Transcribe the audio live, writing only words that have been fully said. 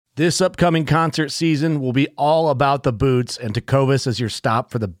This upcoming concert season will be all about the boots, and Tecovas is your stop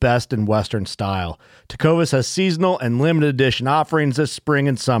for the best in Western style. Tecovas has seasonal and limited edition offerings this spring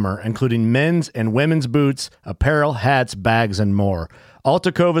and summer, including men's and women's boots, apparel, hats, bags, and more. All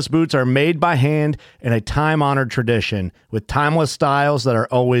Tecovas boots are made by hand in a time-honored tradition with timeless styles that are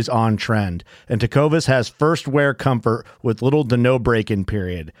always on trend. And Tecovas has first wear comfort with little to no break-in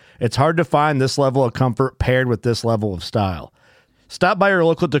period. It's hard to find this level of comfort paired with this level of style. Stop by your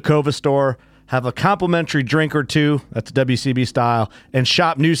local Tecovas store, have a complimentary drink or two, that's WCB style, and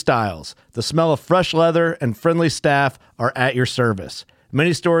shop new styles. The smell of fresh leather and friendly staff are at your service.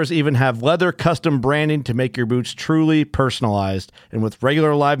 Many stores even have leather custom branding to make your boots truly personalized. And with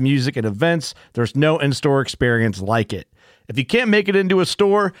regular live music and events, there's no in-store experience like it. If you can't make it into a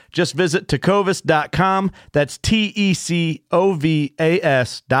store, just visit tecovas.com. That's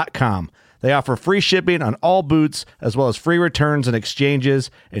TECOVAS.com. They offer free shipping on all boots, as well as free returns and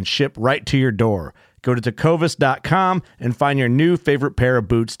exchanges, and ship right to your door. Go to tecovas.com and find your new favorite pair of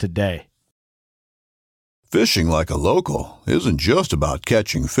boots today. Fishing like a local isn't just about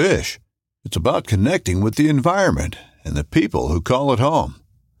catching fish. It's about connecting with the environment and the people who call it home.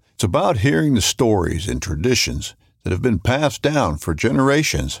 It's about hearing the stories and traditions that have been passed down for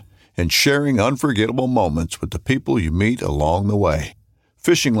generations and sharing unforgettable moments with the people you meet along the way.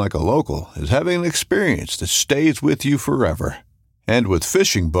 Fishing like a local is having an experience that stays with you forever. And with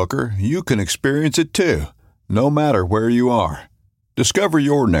Fishing Booker, you can experience it too, no matter where you are. Discover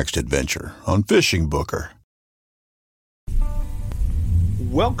your next adventure on Fishing Booker.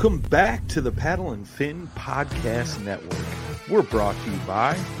 Welcome back to the Paddle and Fin Podcast Network. We're brought to you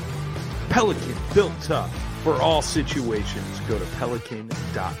by Pelican, built tough for all situations. Go to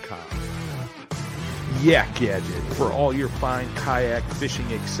pelican.com. Yak Gadget, for all your fine kayak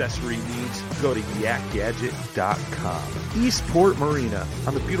fishing accessory needs, go to yakgadget.com. Eastport Marina,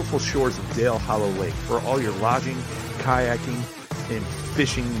 on the beautiful shores of Dale Hollow Lake, for all your lodging, kayaking, and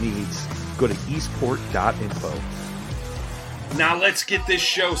fishing needs, go to eastport.info. Now let's get this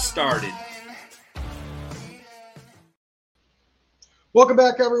show started. Welcome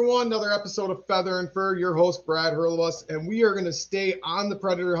back, everyone. Another episode of Feather and Fur. Your host, Brad Hurlbus, and we are going to stay on the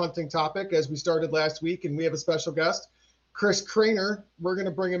predator hunting topic as we started last week, and we have a special guest, Chris Kreiner. We're going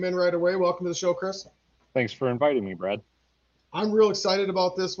to bring him in right away. Welcome to the show, Chris. Thanks for inviting me, Brad. I'm real excited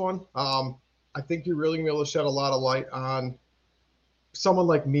about this one. I think you're really going to be able to shed a lot of light on someone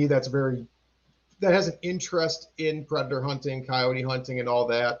like me that has an interest in predator hunting, coyote hunting, and all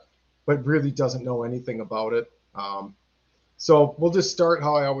that, but really doesn't know anything about it. So we'll just start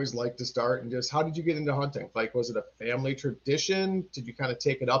how I always like to start, and just how did you get into hunting? Like, was it a family tradition? Did you kind of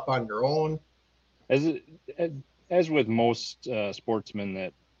take it up on your own? As with most sportsmen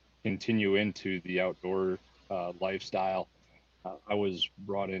that continue into the outdoor lifestyle, I was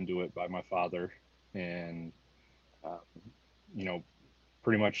brought into it by my father, and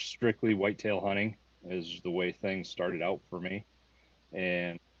pretty much strictly whitetail hunting is the way things started out for me,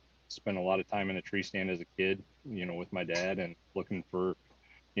 and spent a lot of time in a tree stand as a kid, with my dad, and looking for,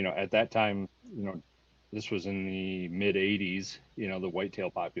 at that time, this was in the mid 80s, the whitetail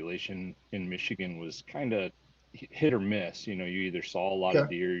population in Michigan was kind of hit or miss. You either saw a lot of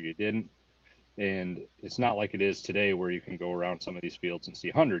deer, you didn't. And it's not like it is today where you can go around some of these fields and see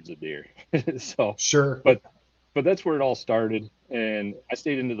hundreds of deer. So sure. But that's where it all started. And I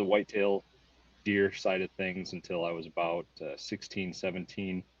stayed into the whitetail deer side of things until I was about 16,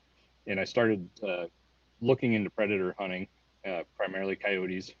 17. And I started looking into predator hunting, primarily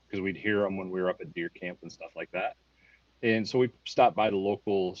coyotes, because we'd hear them when we were up at deer camp and stuff like that. And so we stopped by the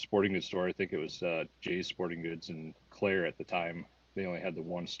local sporting goods store. I think it was Jay's Sporting Goods in Clare at the time. They only had the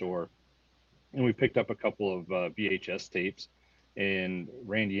one store. And we picked up a couple of VHS tapes, and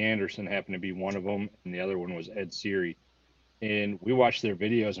Randy Anderson happened to be one of them, and the other one was Ed Seary. And we watched their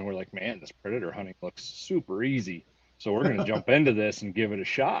videos, and we're like, man, this predator hunting looks super easy. So we're going to jump into this and give it a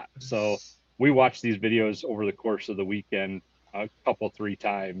shot. So we watched these videos over the course of the weekend a couple, 3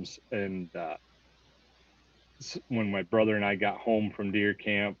 times. And when my brother and I got home from deer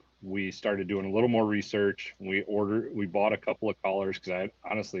camp, we started doing a little more research. We bought a couple of collars, because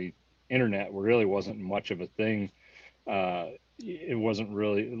honestly, internet really wasn't much of a thing. It wasn't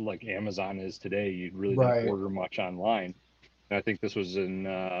really like Amazon is today. You really didn't order much online. And I think this was in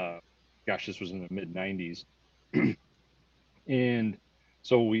the mid 90s. And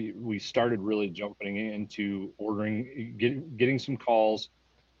so we started really jumping into ordering, getting some calls,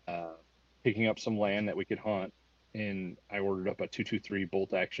 picking up some land that we could hunt. And I ordered up a 223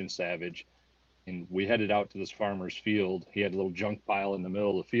 bolt action Savage, and we headed out to this farmer's field. He had a little junk pile in the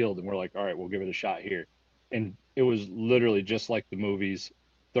middle of the field, and we're like, all right, we'll give it a shot here. And it was literally just like the movies.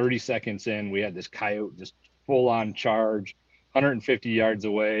 30 seconds in, we had this coyote just full on charge, 150 yards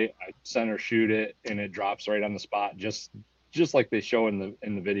away. I center shoot it, and it drops right on the spot, just like they show in the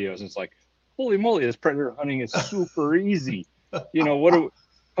videos. And it's like, holy moly, this predator hunting is super easy. You know,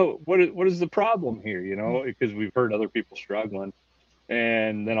 what is the problem here? You know, because we've heard other people struggling.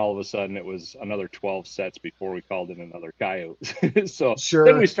 And then all of a sudden it was another 12 sets before we called in another coyote. So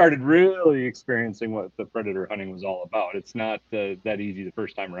then we started really experiencing what the predator hunting was all about. It's not that easy the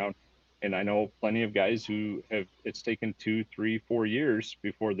first time around. And I know plenty of guys who it's taken 2, 3, 4 years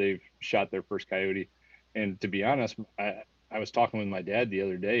before they've shot their first coyote. And to be honest, I was talking with my dad the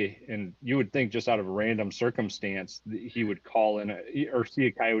other day, and you would think just out of a random circumstance he would call in or see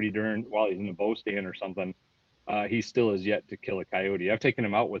a coyote while he's in the bow stand or something. He still has yet to kill a coyote. I've taken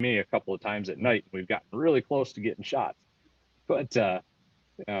him out with me a couple of times at night. We've gotten really close to getting shots, but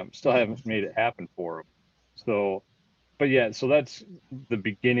still haven't made it happen for him. So that's the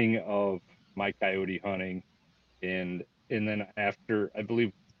beginning of my coyote hunting. And then after, I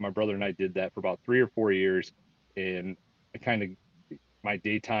believe my brother and I did that for about 3 or 4 years, and my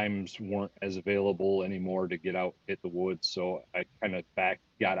daytimes weren't as available anymore to get out hit the woods. So I kind of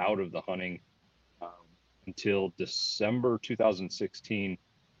got out of the hunting. Until December 2016,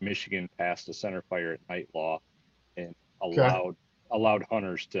 Michigan passed a center fire at night law and allowed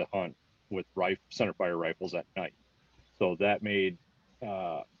hunters to hunt with center fire rifles at night. So that made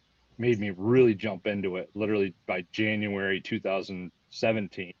me really jump into it. Literally by January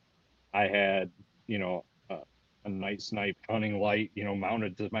 2017, I had a night snipe hunting light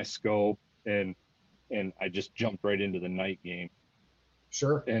mounted to my scope, and I just jumped right into the night game.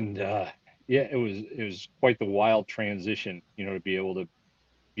 Sure. And yeah, it was quite the wild transition, to be able to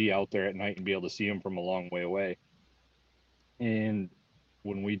be out there at night and be able to see them from a long way away. And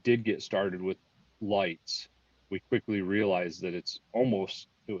when we did get started with lights, we quickly realized that it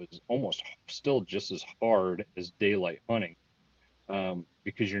was almost still just as hard as daylight hunting,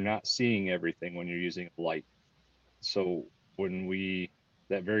 because you're not seeing everything when you're using a light. So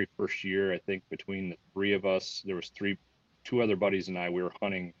that very first year, I think between the three of us, there was two other buddies and I, we were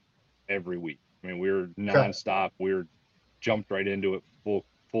hunting every week. I mean, we were nonstop. We were jumped right into it,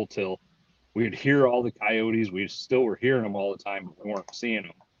 full tilt. We would hear all the coyotes. We still were hearing them all the time, but we weren't seeing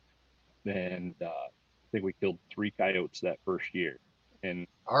them. And I think we killed 3 coyotes that first year. And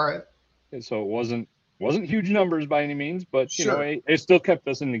all right. And so it wasn't huge numbers by any means, but it still kept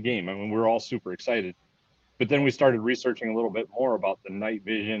us in the game. I mean, we were all super excited. But then we started researching a little bit more about the night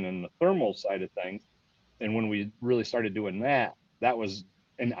vision and the thermal side of things. And when we really started doing that was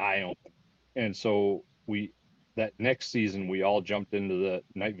an eye opener. And so that next season, we all jumped into the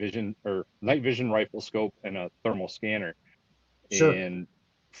night vision rifle scope and a thermal scanner. Sure. And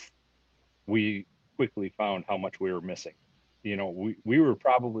we quickly found how much we were missing. We were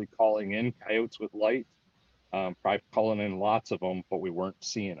probably calling in coyotes with lights, probably calling in lots of them, but we weren't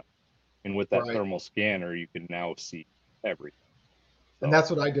seeing them. And with that thermal scanner, you can now see everything. So. And that's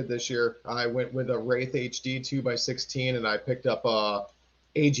what I did this year. I went with a Wraith HD 2x16, and I picked up a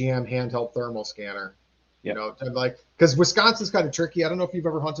AGM handheld thermal scanner. Yep. Because Wisconsin's kind of tricky. I don't know if you've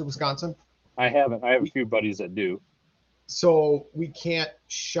ever hunted Wisconsin. I haven't. I have a few buddies that do. So we can't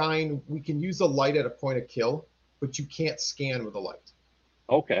shine. We can use a light at a point of kill, but you can't scan with a light.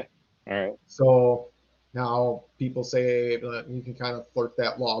 Okay. All right. So now people say you can kind of flirt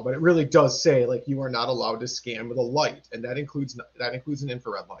that law, but it really does say you are not allowed to scan with a light, and that includes an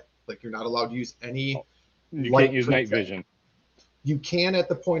infrared light. You're not allowed to use any. You can't use night vision. You can at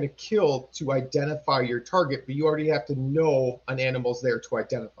the point of kill to identify your target, but you already have to know an animal's there to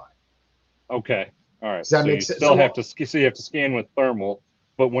identify. Okay. All right. Does that make sense? So you have to scan with thermal,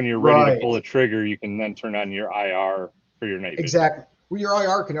 but when you're ready to pull the trigger, you can then turn on your IR for your night vision. Exactly. Well, your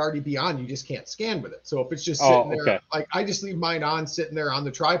IR can already be on. You just can't scan with it. So if it's just sitting there, I just leave mine on, sitting there on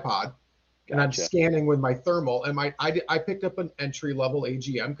the tripod, and I'm scanning with my thermal. And I picked up an entry level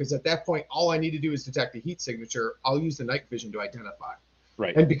AGM because at that point, all I need to do is detect a heat signature. I'll use the night vision to identify.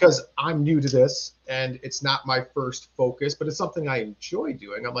 Right. And because I'm new to this and it's not my first focus, but it's something I enjoy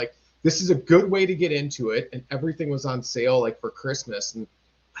doing, I'm like, this is a good way to get into it. And everything was on sale for Christmas. And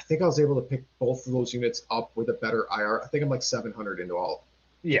I think I was able to pick both of those units up with a better IR. I think I'm $700 into all of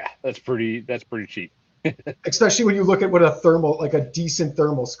them. Yeah, that's pretty cheap. Especially when you look at what a decent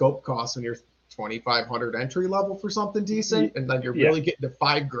thermal scope costs when you're $2,500 entry level for something decent, and then you're really getting to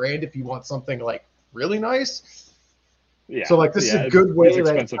 $5,000 if you want something really nice. Yeah. So this is a good way. It's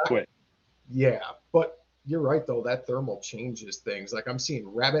expensive quick. Yeah, but you're right though. That thermal changes things. I'm seeing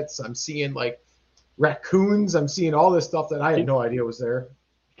rabbits. I'm seeing raccoons. I'm seeing all this stuff that I had no idea was there.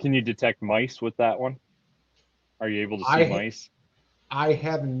 Can you detect mice with that one? Are you able to see mice? I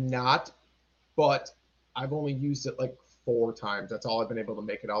have not, but I've only used it like 4 times. That's all I've been able to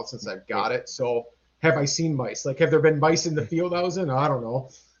make it out since I've got it. So have I seen mice? Like, have there been mice in the field I was in? I don't know.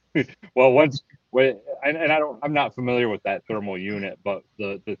 Well, I'm not familiar with that thermal unit, but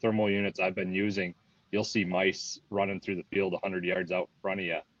the thermal units I've been using, you'll see mice running through the field 100 yards out in front of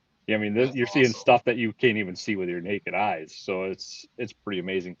you. Yeah, I mean, you're seeing stuff that you can't even see with your naked eyes. So it's pretty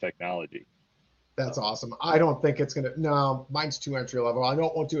amazing technology. That's awesome. I don't think it's gonna. No, mine's too entry level. I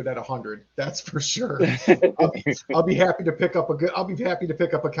don't want to do it at 100. That's for sure. I'll be happy to pick up a good. I'll be happy to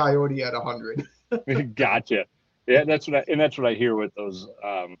pick up a coyote at 100. Gotcha. Yeah, that's what I hear with those.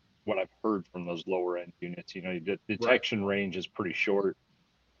 What I've heard from those lower end units. You know, the detection range is pretty short.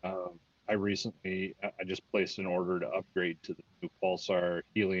 I just placed an order to upgrade to the new Pulsar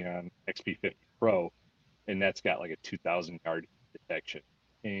Helion XP50 Pro, and that's got like a 2,000 yard detection.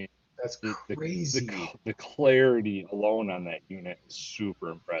 And That's the, crazy. the clarity alone on that unit is super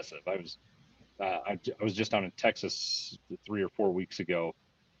impressive. I was just down in Texas 3 or 4 weeks ago,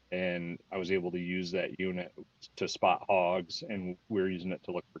 and I was able to use that unit to spot hogs, and we were using it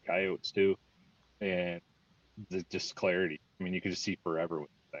to look for coyotes too. And just clarity. I mean, you can just see forever with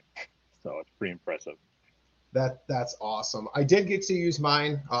the thing. So it's pretty impressive. That's awesome. I did get to use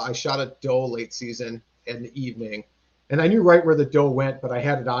mine. I shot a doe late season in the evening, and I knew right where the doe went, but I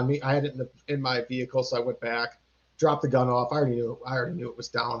had it on me. I had it in my vehicle, so I went back, dropped the gun off. I already knew it was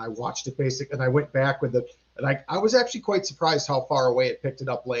down. I watched it and I went back with it, and I was actually quite surprised how far away it picked it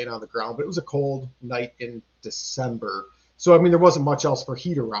up laying on the ground. But it was a cold night in December, so I mean there wasn't much else for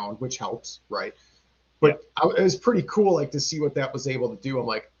heat around, which helps, right? But it was pretty cool, like to see what that was able to do. I'm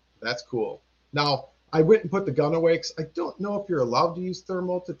like, that's cool. Now I went and put the gun away because I don't know if you're allowed to use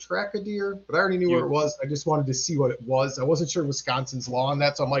thermal to track a deer, but I already knew where it was. I just wanted to see what it was. I wasn't sure Wisconsin's law on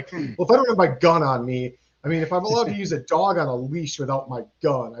that, so I'm like, well, if I don't have my gun on me, I mean, if I'm allowed to use a dog on a leash without my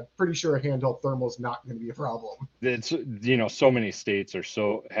gun, I'm pretty sure a handheld thermal is not going to be a problem. It's, you know, so many states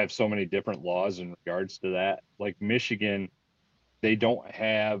have so many different laws in regards to that. Like Michigan, they don't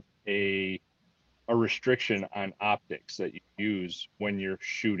have a restriction on optics that you use when you're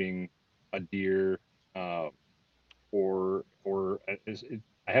shooting a deer, I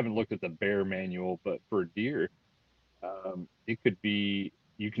haven't looked at the bear manual, but for deer, it could be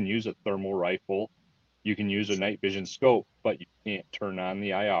you can use a thermal rifle, you can use a night vision scope, but you can't turn on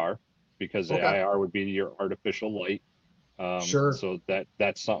the IR because the Okay. IR would be your artificial light. Sure. So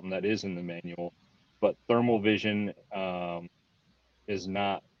that's something that is in the manual, but thermal vision is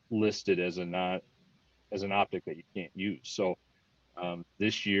not listed as an optic that you can't use. So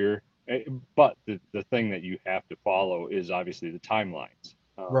this year, but the thing that you have to follow is obviously the timelines.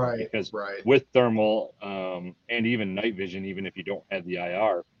 Right. Because Right. with thermal and even night vision, even if you don't have the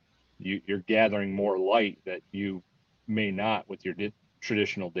IR, you're gathering more light that you may not with your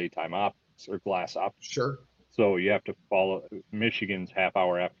traditional daytime optics or glass optics. Sure. So you have to follow Michigan's half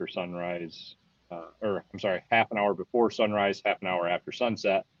hour after sunrise, or I'm sorry, half an hour before sunrise, half an hour after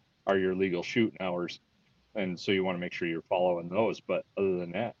sunset are your legal shooting hours. And so you want to make sure you're following those. But other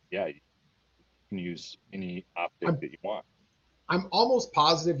than that, yeah, you can use any optic that you want. I'm almost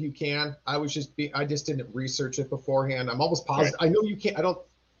positive you can. I just didn't research it beforehand. I'm almost positive. Right. I know you can't. I don't.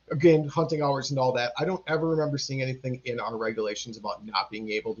 Again, hunting hours and all that. I don't ever remember seeing anything in our regulations about not being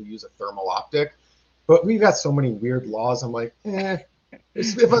able to use a thermal optic. But we've got so many weird laws. I'm like,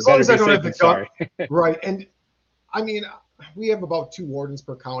 as long as I don't have the gun, right? And I mean, we have about 2 wardens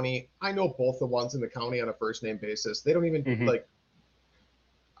per county. I know both the ones in the county on a first name basis. They don't even like.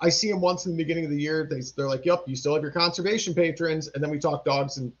 I see them once in the beginning of the year. They're like, "Yep, you still have your conservation patrons," and then we talk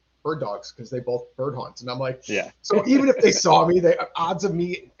dogs and bird dogs because they both bird hunt. And I'm like, yeah. So even if they saw me, the odds of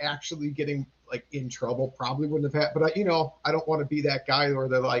me actually getting like in trouble probably wouldn't have had. But I don't want to be that guy where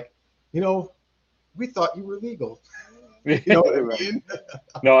they're like, we thought you were legal. You know what I mean?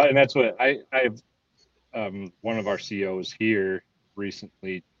 No, and that's what I have. One of our COs here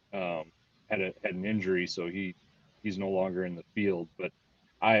recently had an injury, so he's no longer in the field. But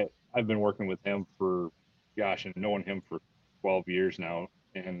I've been working with him for, gosh, and knowing him for 12 years now,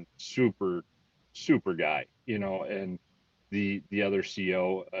 and super guy, and the other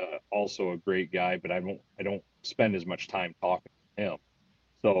CO, also a great guy, but I don't spend as much time talking to him.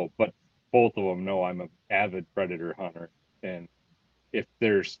 So, but both of them know I'm an avid predator hunter, and if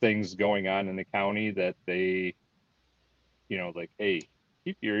there's things going on in the county that they, like, hey,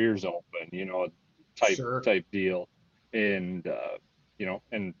 keep your ears open, type deal, and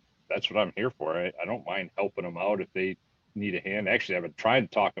and that's what I'm here for. I don't mind helping them out if they need a hand. Actually, I've been trying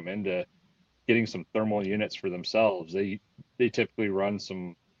to talk them into getting some thermal units for themselves. They typically run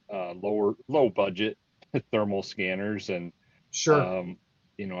some low budget thermal scanners, and Sure.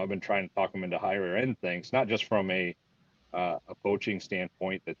 You know, I've been trying to talk them into higher end things, not just from a poaching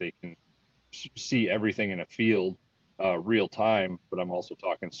standpoint that they can see everything in a field real time, but I'm also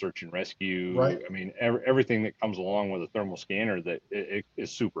talking search and rescue. Right. I mean, everything that comes along with a thermal scanner that it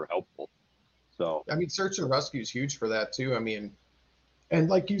is super helpful. So, I mean, search and rescue is huge for that too. I mean, and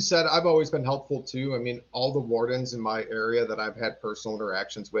like you said, I've always been helpful too. I mean, all the wardens in my area that I've had personal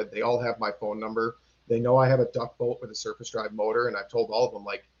interactions with, they all have my phone number. They know I have a duck boat with a surface drive motor, and I've told all of them,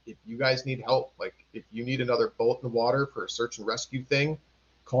 like, if you guys need help, like if you need another boat in the water for a search and rescue thing,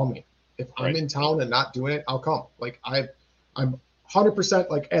 call me. If I'm right. in town and not doing it, I'll come. Like I'm 100%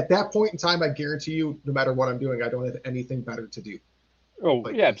 like at that point in time, I guarantee you, no matter what I'm doing, I don't have anything better to do. Oh,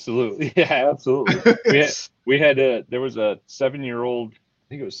 Like, yeah, absolutely. Yeah, absolutely. There was a 7-year-old, I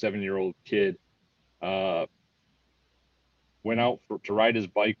think it was 7-year-old kid, uh, went out to ride his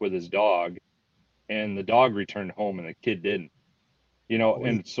bike with his dog, and the dog returned home and the kid didn't. You know,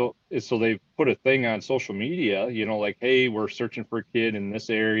 and so they put a thing on social media, you know, like, hey, we're searching for a kid in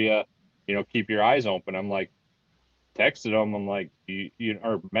this area, you know, keep your eyes open. I'm like, texted them, I'm like,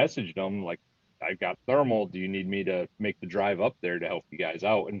 or messaged them, like, I got thermal. Do you need me to make the drive up there to help you guys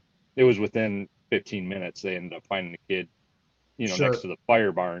out? And it was within 15 minutes. They ended up finding the kid, you know, next sure. to the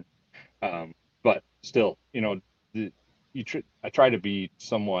fire barn. But still, you know, I try to be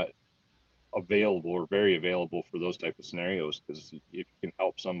somewhat available or very available for those type of scenarios, because if you can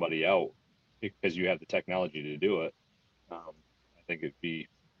help somebody out because you have the technology to do it, I think it'd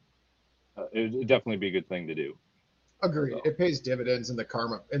definitely be a good thing to do. Agreed. So. It pays dividends in the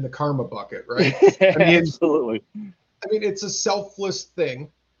karma bucket, right? I mean, Absolutely. I mean, it's a selfless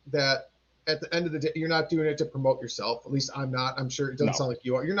thing that at the end of the day, you're not doing it to promote yourself. At least I'm not. I'm sure it doesn't No. sound like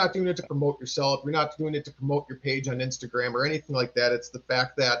you are. You're not doing it to promote yourself. You're not doing it to promote your page on Instagram or anything like that. It's the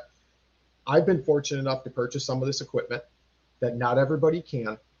fact that I've been fortunate enough to purchase some of this equipment that not everybody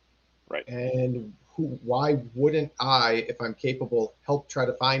can. Right. And why wouldn't I, if I'm capable, help try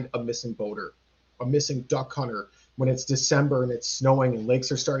to find a missing boater, a missing duck hunter when it's December and it's snowing and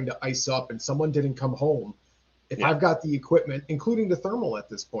lakes are starting to ice up and someone didn't come home? If I've got the equipment, including the thermal at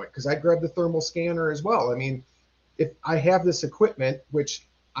this point, because I grabbed the thermal scanner as well. I mean, if I have this equipment, which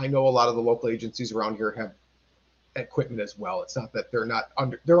I know a lot of the local agencies around here have equipment as well. It's not that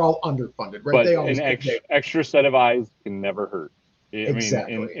they're all underfunded, right? But They always an extra set of eyes can never hurt. I mean,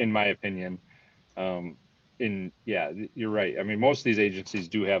 exactly. in my opinion, yeah, you're right. I mean, most of these agencies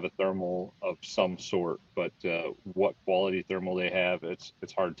do have a thermal of some sort, but what quality thermal they have, it's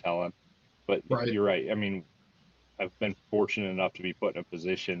hard telling. But Right. You're right. I mean, I've been fortunate enough to be put in a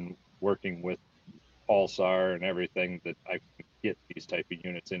position working with Pulsar and everything that I can get these type of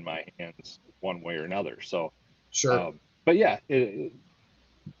units in my hands one way or another. So, Sure. but yeah, the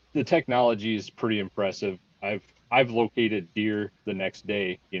technology is pretty impressive. I've located deer the next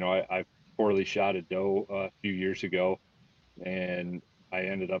day. You know, I've poorly shot a doe a few years ago, and I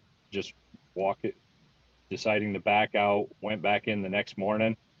ended up just deciding to back out. Went back in the next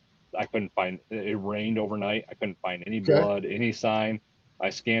morning. I couldn't find. It rained overnight. I couldn't find any Okay. blood, any sign. I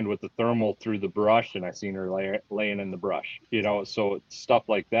scanned with the thermal through the brush, and I seen her laying in the brush. You know, so stuff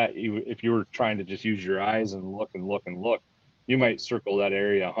like that. If you were trying to just use your eyes and look and look and look, you might circle that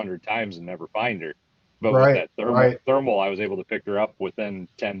area 100 times and never find her. But with Right. that Right. thermal, I was able to pick her up within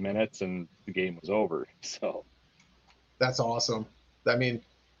 10 minutes, and the game was over. So That's awesome. I mean,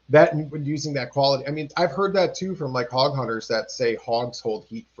 that when using that quality, I mean, I've heard that too from like hog hunters that say hogs hold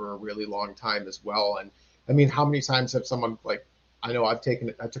heat for a really long time as well. And I mean, how many times have someone like, I know I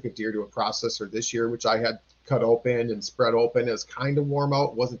took a deer to a processor this year, which I had cut open and spread open. It was kind of warm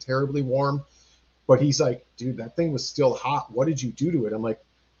out, wasn't terribly warm, but he's like, dude, that thing was still hot. What did you do to it? I'm like,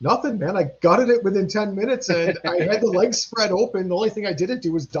 nothing, man. I gutted it within 10 minutes and I had the legs spread open. The only thing I didn't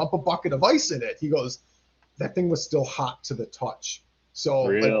do was dump a bucket of ice in it. He goes, that thing was still hot to the touch. So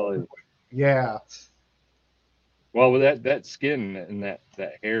really, like, yeah. well, with that skin and that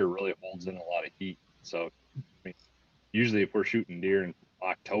hair really holds in a lot of heat. So I mean, usually if we're shooting deer in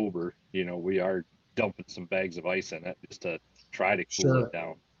October, you know, we are dumping some bags of ice in it just to try to cool Sure. it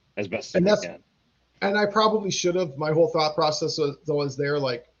down as best as And we that's, can. and I probably should have, my whole thought process was there,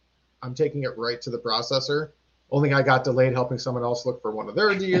 like, I'm taking it right to the processor. Only I got delayed helping someone else look for one of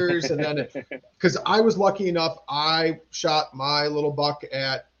their deers. And then, because I was lucky enough, I shot my little buck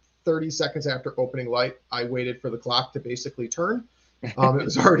at 30 seconds after opening light. I waited for the clock to basically turn. It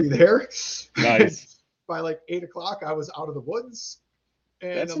was already there. Nice. By like 8 o'clock, I was out of the woods.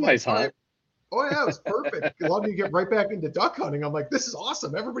 And That's I'm a like, nice hunt. all right. Oh, yeah, it was perfect. It allowed me to get right back into duck hunting. I'm like, this is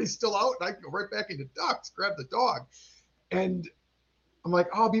awesome. Everybody's still out, and I can go right back into ducks, grab the dog. And I'm like,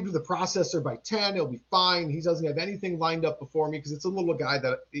 oh, I'll be to the processor by 10. It'll be fine. He doesn't have anything lined up before me because it's a little guy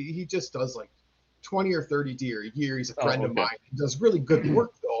that he just does like 20 or 30 deer a year. He's a friend of mine. He does really good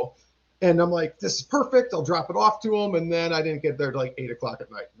work though. And I'm like, this is perfect. I'll drop it off to him. And then I didn't get there till like 8 o'clock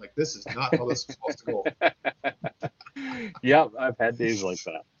at night. I'm like, this is not how this is supposed to go. Yeah, I've had days like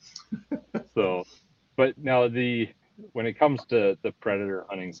that. So, but now when it comes to the predator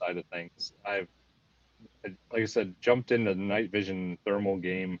hunting side of things, I've, like I said, jumped into the night vision thermal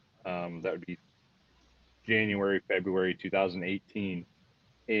game. That would be January, February 2018.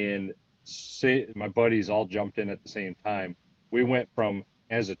 And my buddies all jumped in at the same time. We went from,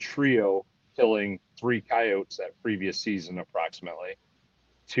 as a trio, killing 3 coyotes that previous season approximately,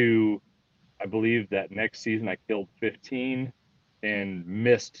 to, I believe that next season I killed 15 and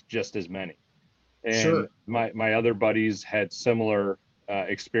missed just as many. And Sure. my other buddies had similar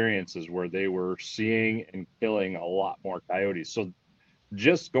experiences where they were seeing and killing a lot more coyotes. So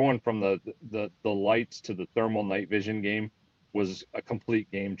just going from the lights to the thermal night vision game was a complete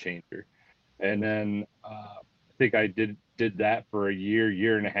game changer. And then I think I did that for a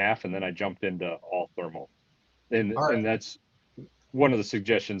year and a half, and then I jumped into all thermal. And All right. and that's one of the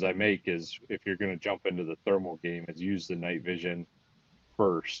suggestions I make is, if you're going to jump into the thermal game, is use the night vision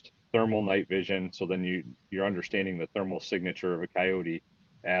first, thermal night vision. So then you're understanding the thermal signature of a coyote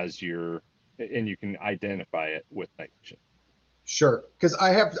and you can identify it with night vision. Sure. Because I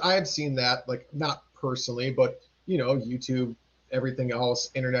have seen that, like, not personally, but YouTube, everything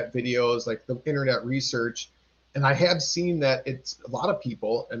else, internet videos, like the internet research. And I have seen that it's a lot of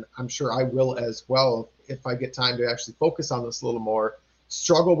people, and I'm sure I will as well, if I get time to actually focus on this a little more,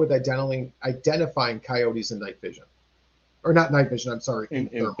 struggle with identifying coyotes in night vision. Or not night vision, I'm sorry, in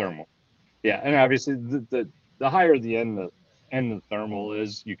thermal. Yeah, and obviously the higher the end the thermal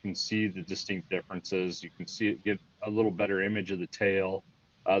is, you can see the distinct differences. You can see it, get a little better image of the tail.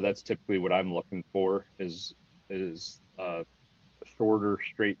 That's typically what I'm looking for, is a shorter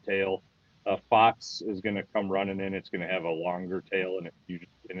straight tail. A fox is going to come running in. It's going to have a longer tail, and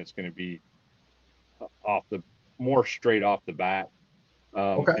it's going to be more straight off the bat.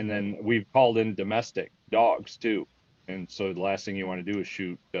 Okay. And then we've called in domestic dogs too. And so the last thing you want to do is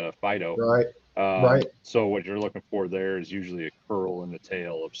shoot Fido. Right. Right. So what you're looking for there is usually a curl in the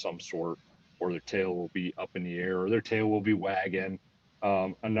tail of some sort, or their tail will be up in the air, or their tail will be wagging.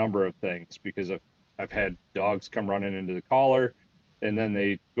 A number of things, because I've had dogs come running into the collar, and then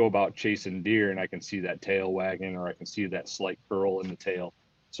they go about chasing deer, and I can see that tail wagging, or I can see that slight curl in the tail,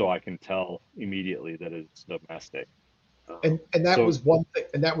 so I can tell immediately that it's domestic. And that was one thing,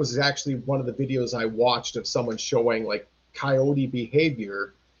 and that was actually one of the videos I watched of someone showing like coyote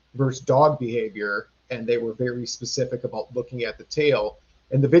behavior versus dog behavior, and they were very specific about looking at the tail.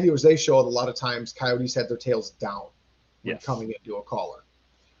 And the videos they showed, a lot of times coyotes had their tails down when coming into a collar.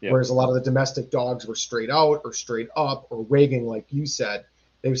 Yep. Whereas a lot of the domestic dogs were straight out or straight up or wagging, like you said.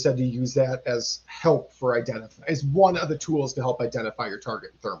 They said to use that as help for as one of the tools to help identify your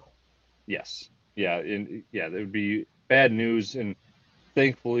target in thermal. Yes. Yeah. There would be bad news. And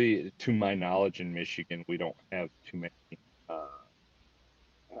thankfully, to my knowledge, in Michigan, we don't have too many.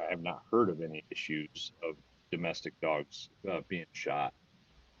 I have not heard of any issues of domestic dogs being shot.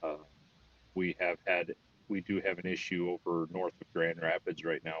 We do have an issue over north of Grand Rapids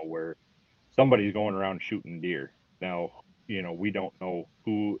right now, where somebody's going around shooting deer. Now, we don't know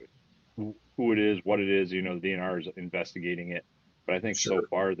who it is, what it is. The DNR is investigating it, but I think so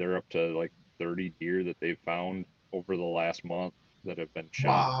far they're up to like 30 deer that they've found over the last month that have been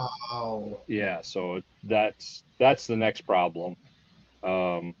shot. Wow. Yeah, so that's the next problem.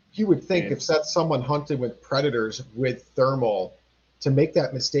 You would think if that's someone hunting with predators with thermal, to make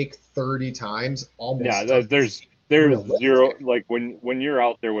that mistake 30 times almost. Yeah, there's zero, like when you're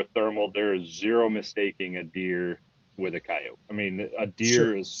out there with thermal, there is zero mistaking a deer with a coyote. I mean, a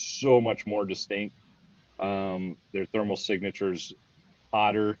deer is so much more distinct. Their thermal signature's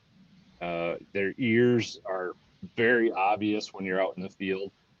hotter. Their ears are very obvious when you're out in the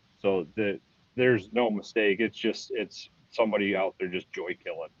field. So there's no mistake. It's somebody out there just joy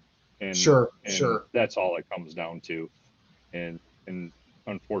killing. And that's all it comes down to. And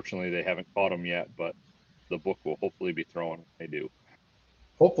unfortunately, they haven't caught them yet, but the book will hopefully be thrown when they do.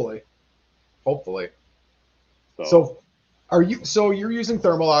 Hopefully. So you're using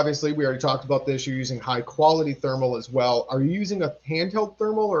thermal, obviously. We already talked about this. You're using high quality thermal as well. Are you using a handheld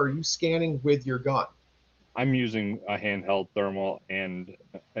thermal, or are you scanning with your gun? I'm using a handheld thermal, and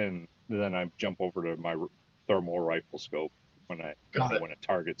then I jump over to my thermal rifle scope when a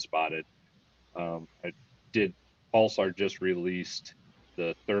target's spotted. Pulsar just released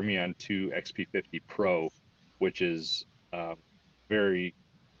the Thermion 2 XP50 Pro, which is very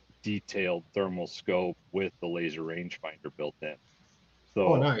detailed thermal scope with the laser rangefinder built in.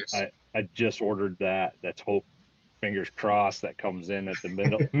 Oh, So nice. I just ordered that. Let's hope, fingers crossed, that comes in at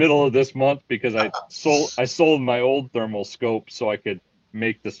the middle of this month, because I sold my old thermal scope so I could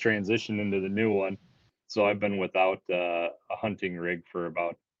make this transition into the new one. So I've been without a hunting rig for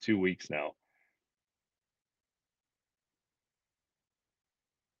about 2 weeks now.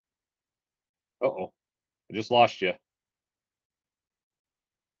 Uh-oh, I just lost you.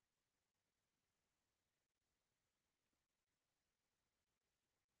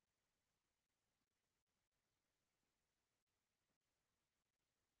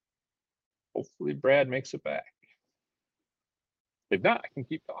 Hopefully Brad makes it back. If not, I can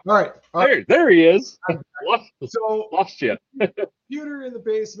keep talking. All right. There he is. So Lost you. the computer in the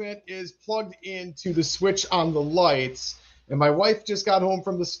basement is plugged into the switch on the lights. And my wife just got home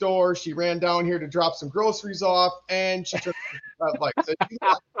from the store. She ran down here to drop some groceries off, and she turned on the lights.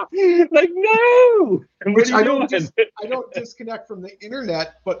 Like, no. And what Which are you doing? I don't disconnect from the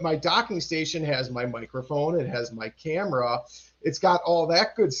internet, but my docking station has my microphone, it has my camera, it's got all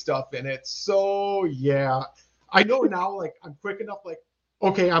that good stuff in it. So yeah, I know now. Like I'm quick enough. Like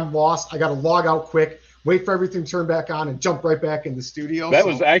okay, I'm lost. I got to log out quick, wait for everything to turn back on, and jump right back in the studio. That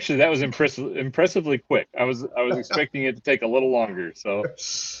was impressively quick. I was expecting it to take a little longer. So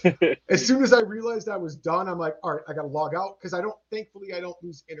as soon as I realized I was done, I'm like, all right, I got to log out because thankfully I don't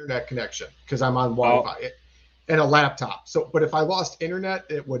lose internet connection because I'm on Wi-Fi and a laptop. So, but if I lost internet,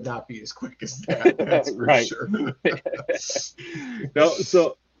 it would not be as quick as that. That's for right. sure. No,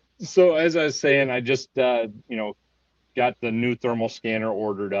 so as I was saying, I just got the new thermal scanner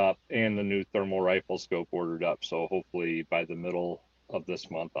ordered up and the new thermal rifle scope ordered up. So hopefully by the middle of this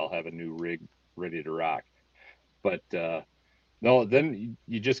month, I'll have a new rig ready to rock. But no, then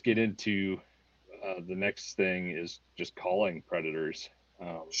you just get into the next thing is just calling predators.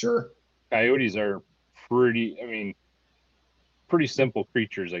 Sure. Coyotes are pretty simple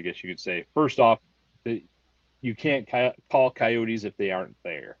creatures, I guess you could say. First off, you can't call coyotes if they aren't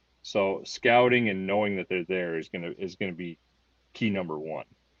there. So scouting and knowing that they're there is gonna be key number one.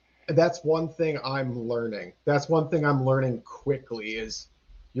 And that's one thing I'm learning. That's one thing I'm learning quickly is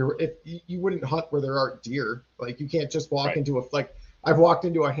if you wouldn't hunt where there aren't deer. Like you can't just walk into I've walked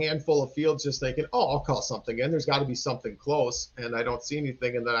into a handful of fields just thinking, oh, I'll call something in. There's got to be something close, and I don't see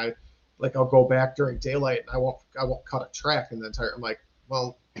anything, and then I'll go back during daylight and I won't cut a track in the entire. I'm like,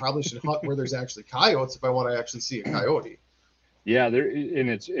 well, probably should hunt where there's actually coyotes if I want to actually see a coyote. Yeah,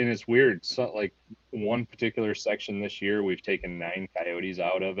 it's weird. So like one particular section this year, we've taken 9 coyotes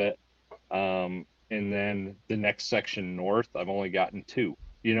out of it, and then the next section north, I've only gotten 2.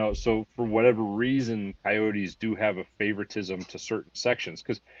 So for whatever reason, coyotes do have a favoritism to certain sections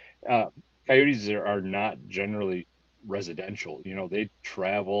because coyotes are not generally residential. They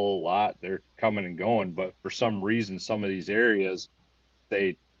travel a lot, they're coming and going, but for some reason, some of these areas,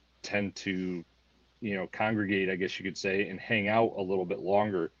 they tend to, congregate, I guess you could say, and hang out a little bit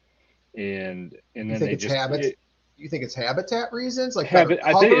longer. And then they just habit. You think it's habitat reasons? Like habit?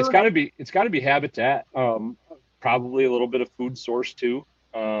 I think it's got to be habitat. Probably a little bit of food source too.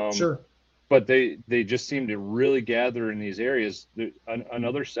 Sure. But they just seem to really gather in these areas.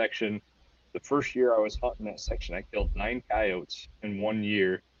 Another section, the first year I was hunting that section, I killed 9 coyotes in 1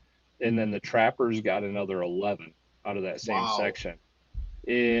 year, and then the trappers got another 11 out of that same section.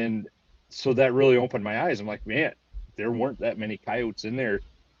 And so that really opened my eyes. I'm like, man, there weren't that many coyotes in there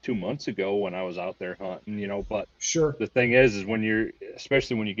 2 months ago when I was out there hunting, but sure. The thing is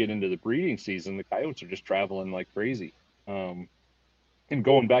especially when you get into the breeding season, the coyotes are just traveling like crazy. And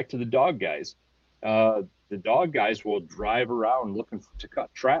going back to the dog guys, the dog guys will drive around looking to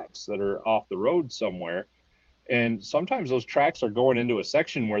cut tracks that are off the road somewhere. And sometimes those tracks are going into a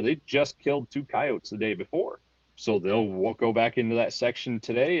section where they just killed 2 coyotes the day before. So they'll go back into that section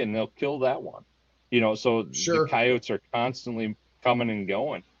today and they'll kill that one. So sure. The coyotes are constantly coming and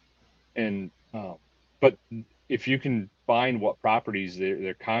going. And but if you can find what properties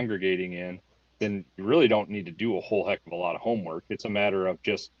they're congregating in, then you really don't need to do a whole heck of a lot of homework. It's a matter of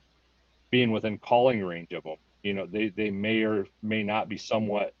just being within calling range of them. They may or may not be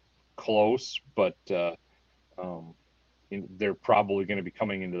somewhat close, but they're probably going to be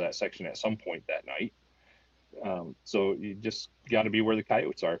coming into that section at some point that night. So you just got to be where the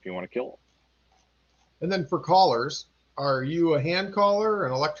coyotes are if you want to kill them. And then for callers, are you a hand caller,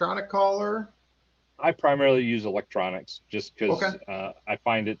 an electronic caller? I primarily use electronics just because I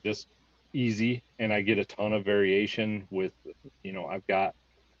find it just easy, and I get a ton of variation with, I've got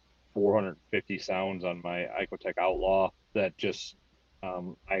 450 sounds on my Icotec Outlaw that just,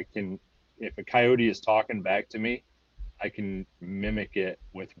 I can, if a coyote is talking back to me, I can mimic it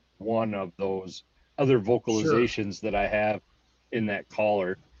with one of those other vocalizations that I have in that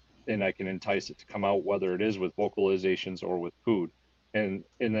caller, and I can entice it to come out, whether it is with vocalizations or with food. And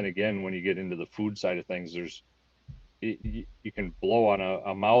then again, when you get into the food side of things, you can blow on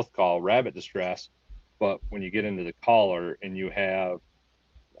a mouth call, rabbit distress, but when you get into the caller and you have,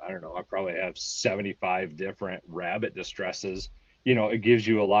 I don't know, I probably have 75 different rabbit distresses. It gives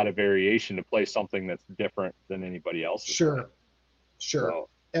you a lot of variation to play something that's different than anybody else's. Sure. So,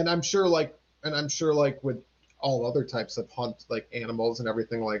 And I'm sure like with all other types of hunt, like animals and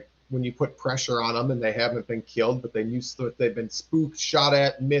everything, like when you put pressure on them and they haven't been killed, but they've been spooked, shot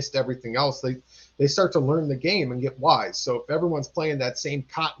at, missed, everything else, they start to learn the game and get wise. So if everyone's playing that same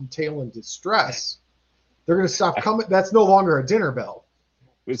cottontail and distress, they're going to stop coming. That's no longer a dinner bell.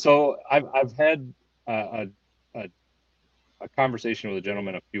 So I've had a conversation with a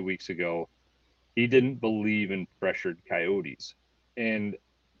gentleman a few weeks ago. He didn't believe in pressured coyotes, and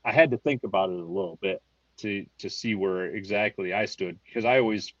I had to think about it a little bit to see where exactly I stood, because I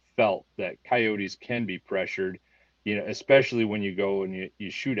always felt that coyotes can be pressured, especially when you go and you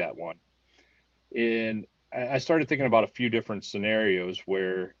shoot at one. And I started thinking about a few different scenarios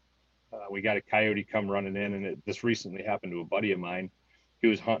where we got a coyote come running in, and this recently happened to a buddy of mine. He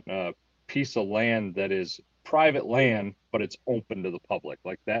was hunting a piece of land that is private land, but it's open to the public.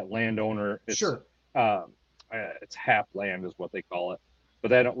 Like that landowner, it's half land is what they call it, but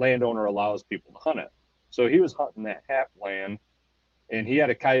that landowner allows people to hunt it. So he was hunting that half land, and he had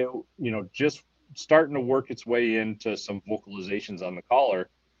a coyote, just starting to work its way into some vocalizations on the collar.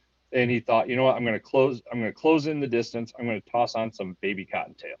 And he thought, you know what, I'm going to close in the distance. I'm going to toss on some baby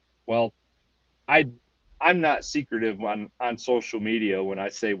cottontail. Well, I'm not secretive on social media when I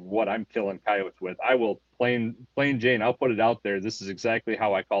say what I'm killing coyotes with. I will plain Jane, I'll put it out there. This is exactly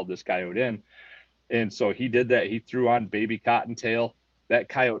how I called this coyote in. And so he did that. He threw on baby cottontail. That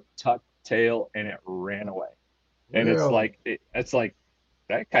coyote tucked tail and it ran away. And it's like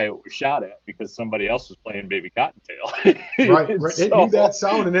that coyote was shot at because somebody else was playing baby cottontail. Right. So, it knew that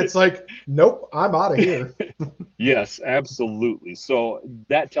sound, and it's like, nope, I'm out of here. Yes, absolutely. So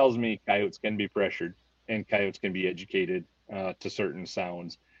that tells me coyotes can be pressured and coyotes can be educated to certain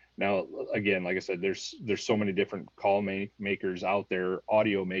sounds. Now, again, like I said, there's so many different call makers out there,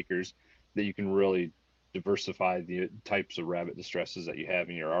 audio makers, that you can really diversify the types of rabbit distresses that you have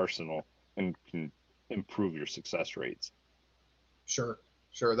in your arsenal and can improve your success rates. Sure,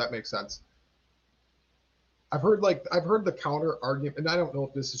 that makes sense. I've heard the counter argument, and I don't know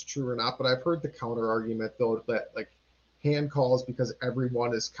if this is true or not, but I've heard the counter argument though that like hand calls, because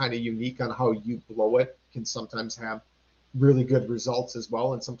everyone is kind of unique on how you blow it, can sometimes have really good results as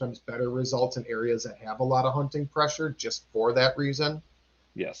well, and sometimes better results in areas that have a lot of hunting pressure just for that reason.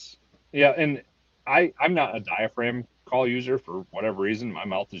 Yes. Yeah, and I'm not a diaphragm call user for whatever reason. My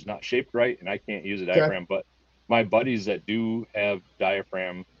mouth is not shaped right, and I can't use a diaphragm. But my buddies that do have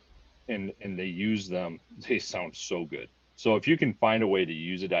diaphragm and they use them, they sound so good. So if you can find a way to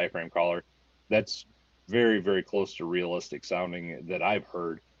use a diaphragm collar, that's very, very close to realistic sounding that I've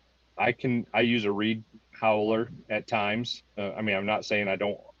heard. I use a reed howler at times. I mean, I'm not saying I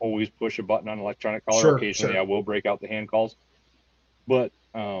don't always push a button on an electronic collar. Sure, occasionally I will break out the hand calls, but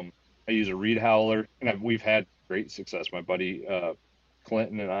I use a reed howler, and we've had great success. My buddy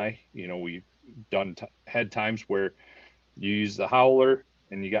Clinton and I, we've had times where you use the howler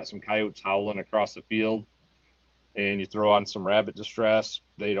and you got some coyotes howling across the field, and you throw on some rabbit distress.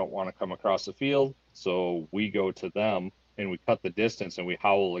 They don't want to come across the field, so we go to them and we cut the distance and we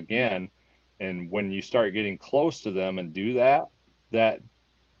howl again. And when you start getting close to them and do that, that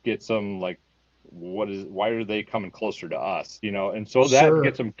gets them like, why are they coming closer to us? And so that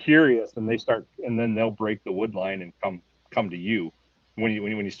gets them curious, and then they'll break the wood line and come to you when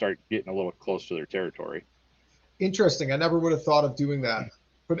you start getting a little close to their territory. Interesting. I never would have thought of doing that,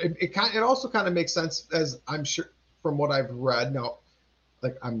 but it also kind of makes sense, as I'm sure from what I've read. Now,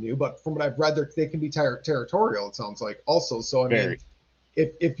 like, I'm new, but from what I've read, they can be territorial, it sounds like also. So I mean,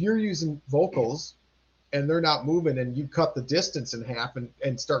 if you're using vocals and they're not moving, and you cut the distance in half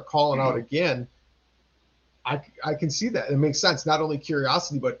and start calling out again, I can see that. It makes sense. Not only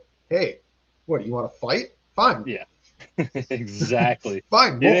curiosity, but hey, what, do you want to fight? Fine. Yeah, exactly.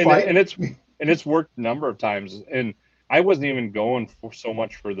 Fine, we'll fight. And it's worked a number of times. And I wasn't even going for so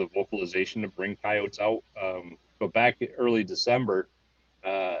much for the vocalization to bring coyotes out. But back in early December,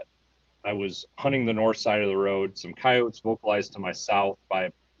 I was hunting the north side of the road. Some coyotes vocalized to my south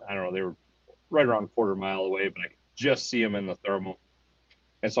by, I don't know, they were right around a quarter mile away, but I could just see them in the thermal.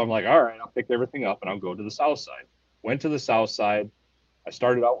 And so I'm like, all right, I'll pick everything up and I'll go to the south side. Went to the south side. I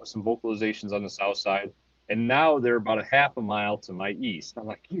started out with some vocalizations on the south side, And now they're about a half a mile to my east. I'm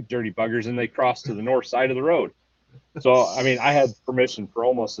like, you dirty buggers. And they crossed to the north side of the road. So, I mean, I had permission for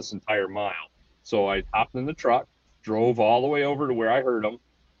almost this entire mile. So I hopped in the truck, drove all the way over to where I heard them,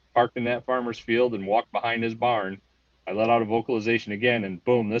 parked in that farmer's field, and walked behind his barn. I let out a vocalization again, and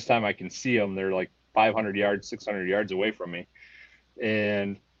boom, this time I can see them. They're like 500 yards, 600 yards away from me.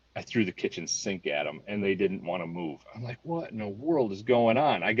 And I threw the kitchen sink at them, and they didn't want to move. I'm like, what in the world is going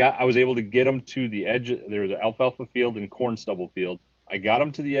on? I was able to get them to the edge. There was an alfalfa field and corn stubble field. I got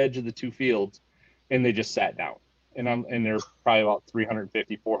them to the edge of the two fields, and they just sat down. And they're probably about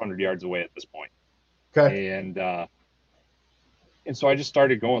 350, 400 yards away at this point. Okay. And so I just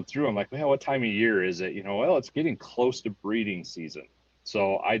started going through. I'm like, well, what time of year is it? Well, it's getting close to breeding season.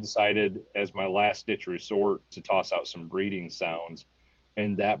 So I decided as my last ditch resort to toss out some breeding sounds,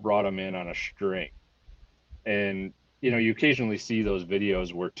 and that brought them in on a string. And, you occasionally see those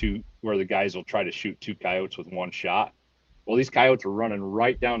videos where the guys will try to shoot two coyotes with one shot. Well, these coyotes were running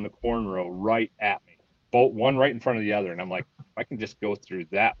right down the corn row, right at me, both one right in front of the other. And I'm like, if I can just go through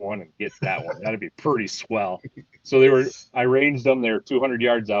that one and get that one, that'd be pretty swell. So I ranged them. They were 200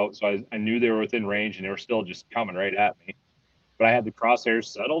 yards out. So I knew they were within range, and they were still just coming right at me. But I had the crosshairs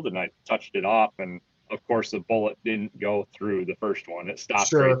settled, and I touched it off. And of course, the bullet didn't go through the first one. It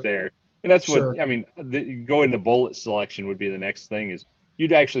stopped right there. And that's what, I mean, go into bullet selection would be the next thing is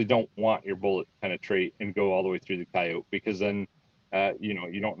you'd actually don't want your bullet to penetrate and go all the way through the coyote, because then,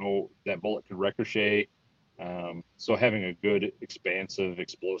 you don't know, that bullet could ricochet. So having a good, expansive,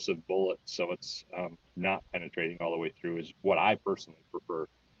 explosive bullet, so it's not penetrating all the way through, is what I personally prefer.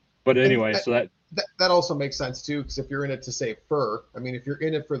 But anyway, so that also makes sense too, because if you're in it to save fur, I mean, if you're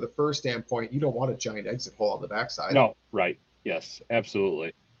in it for the fur standpoint, you don't want a giant exit hole on the backside. No, right. Yes,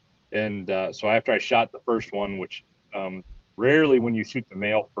 absolutely. And so after I shot the first one, which rarely when you shoot the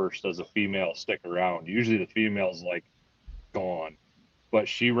male first does a female stick around. Usually the female's like gone. But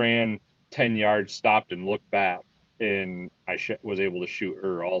she ran 10 yards, stopped and looked back, and I was able to shoot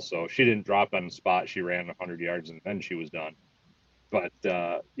her also. She didn't drop on the spot. She ran 100 yards, and then she was done. But,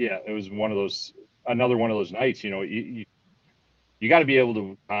 yeah, it was another one of those nights, you got to be able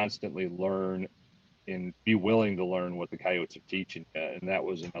to constantly learn and be willing to learn what the coyotes are teaching you. And that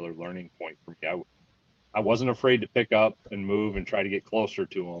was another learning point for me. I wasn't afraid to pick up and move and try to get closer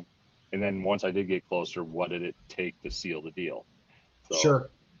to them. And then once I did get closer, what did it take to seal the deal? So, sure.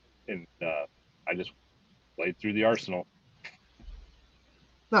 And I just played through the arsenal.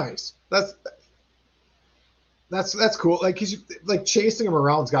 Nice. That's cool. Like, cause chasing them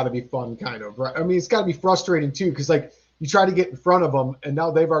around's got to be fun, kind of, right? I mean, it's got to be frustrating too, because like you try to get in front of them, and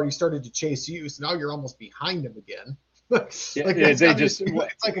now they've already started to chase you, so now you're almost behind them again. It's like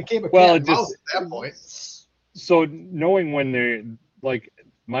a game of cat and mouse at that point. So knowing when they're like,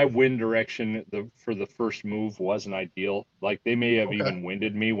 my wind direction for the first move wasn't ideal. Like they may have even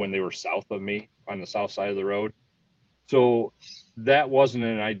winded me when they were south of me on the south side of the road. So that wasn't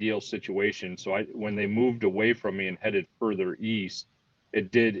an ideal situation. So when they moved away from me and headed further east,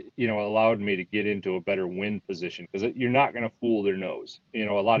 it did, allowed me to get into a better wind position, because you're not going to fool their nose. A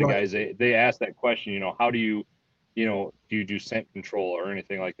lot of guys, they ask that question, how do you, do you do scent control or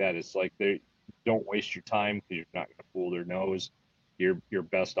anything like that? It's like they don't waste your time, because you're not going to fool their nose. You're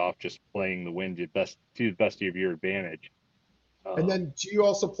best off just playing the wind to the best of your advantage. And then do you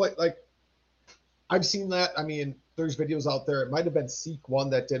also play, like, I've seen that. I mean, there's videos out there. It might have been Seek One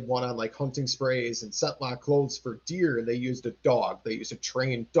that did one on like hunting sprays and scent lock clothes for deer, and they used a dog. They used a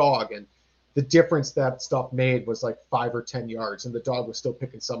trained dog, and the difference that stuff made was like 5 or 10 yards, and the dog was still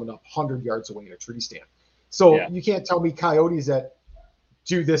picking someone up 100 yards away in a tree stand. So you can't tell me coyotes that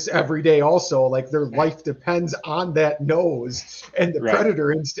do this every day also, like their life depends on that nose and the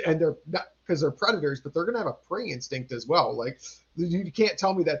predator instinct, and they're not, because they're predators, but they're going to have a prey instinct as well. Like you can't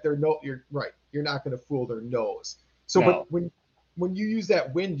tell me that you're right. You're not going to fool their nose. So, but when you use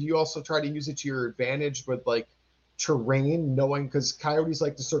that wind, do you also try to use it to your advantage with like terrain, knowing, because coyotes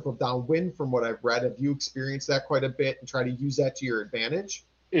like to circle downwind from what I've read. Have you experienced that quite a bit and try to use that to your advantage?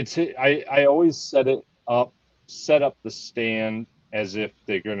 I always set up the stand as if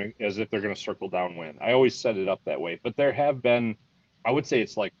they're gonna circle downwind. I always set it up that way. But there have been, I would say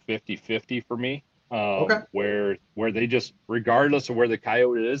it's like 50-50 for me. Where they just, regardless of where the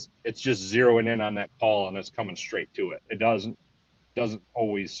coyote is, it's just zeroing in on that call and it's coming straight to it. It doesn't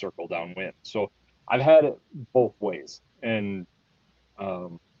always circle downwind. So I've had it both ways. And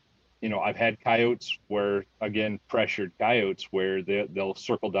I've had coyotes where, again, pressured coyotes where they'll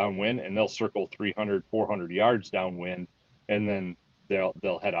circle downwind and they'll circle 300, 400 yards downwind, and then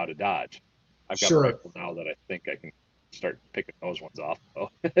they'll head out of dodge. I've got a rifle now that I think I can start picking those ones off.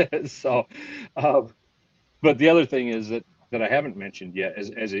 So But the other thing is that I haven't mentioned yet,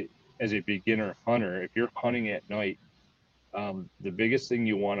 as a beginner hunter, if you're hunting at night, the biggest thing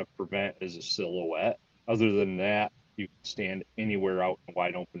you want to prevent is a silhouette. Other than that, you can stand anywhere out in a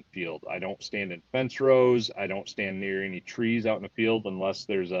wide open field. I don't stand in fence rows. I don't stand near any trees out in the field unless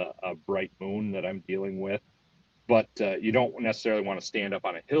there's a bright moon that I'm dealing with. But you don't necessarily want to stand up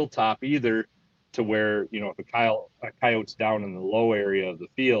on a hilltop either, to where, if a coyote's down in the low area of the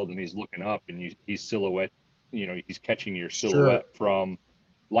field and he's looking up and he's silhouette, he's catching your Sure. silhouette from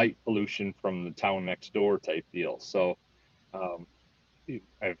light pollution from the town next door type deal. So um,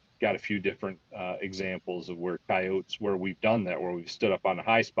 I've got a few different examples of where we've done that, where we've stood up on a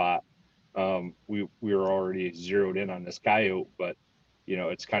high spot. We were already zeroed in on this coyote, but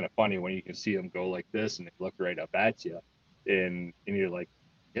it's kind of funny when you can see them go like this and they look right up at you, and you're like,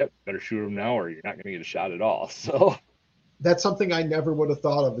 yep, better shoot them now or you're not going to get a shot at all. So That's something I never would have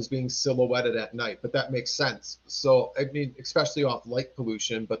thought of as being silhouetted at night, but that makes sense. So, I mean, especially off light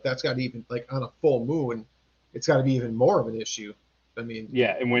pollution, but that's got to even like on a full moon, it's got to be even more of an issue. I mean,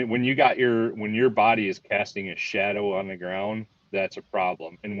 yeah, and when your body is casting a shadow on the ground, that's a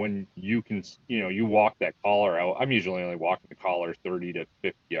problem. And when you can, you walk that collar out. I'm usually only walking the collar 30 to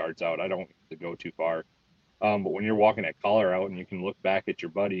 50 yards out. I don't need to go too far. But when you're walking that collar out and you can look back at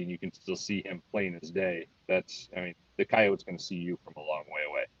your buddy and you can still see him plain as day, the coyote's going to see you from a long way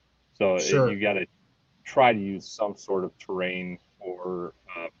away. So sure. you got to try to use some sort of terrain or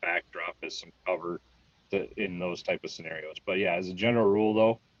backdrop as some cover in those type of scenarios. But yeah, as a general rule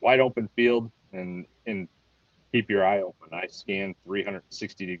though, wide open field and keep your eye open. I scan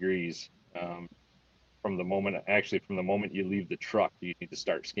 360 degrees from the moment you leave the truck. You need to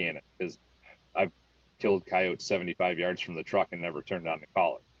start scanning, because I've killed coyotes 75 yards from the truck and never turned on the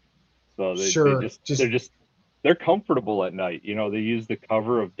collar. So Sure. they're comfortable at night. They use the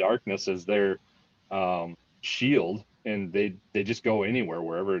cover of darkness as their shield, and they just go anywhere,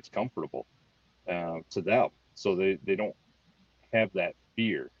 wherever it's comfortable to them. So they don't have that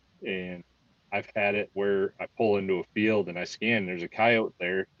fear. And I've had it where I pull into a field and I scan, there's a coyote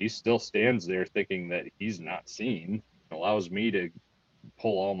there. He still stands there thinking that he's not seen. It allows me to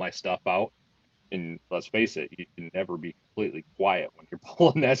pull all my stuff out. And let's face it, you can never be completely quiet when you're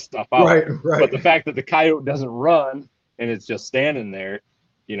pulling that stuff out. Right. But the fact that the coyote doesn't run and it's just standing there,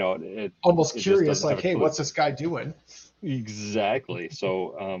 Almost it curious, like, hey, what's this guy doing? Exactly.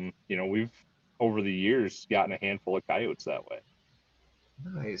 So, we've over the years gotten a handful of coyotes that way.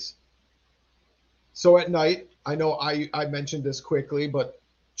 Nice. So at night, I know I mentioned this quickly, but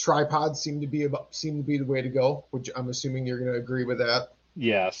tripods seem to be the way to go, which I'm assuming you're going to agree with that.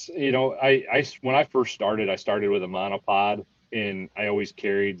 Yes. I when I first started, I started with a monopod, and I always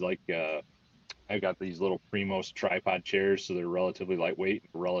carried I got these little Primos tripod chairs, so they're relatively lightweight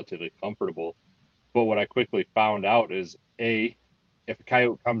and relatively comfortable. But what I quickly found out is, if a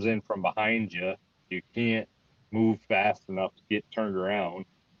coyote comes in from behind you, you can't move fast enough to get turned around.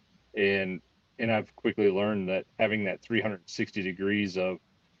 And I've quickly learned that having that 360 degrees of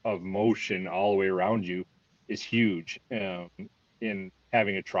motion all the way around you is huge. And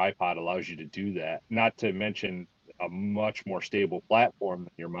having a tripod allows you to do that. Not to mention a much more stable platform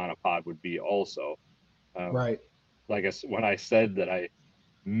than your monopod would be also. Right. When I said that I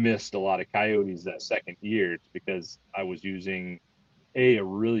missed a lot of coyotes that second year, it's because I was using a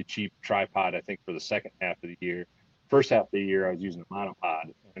really cheap tripod, I think, for the second half of the year. First half of the year, I was using a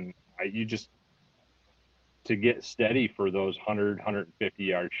monopod, and to get steady for those 150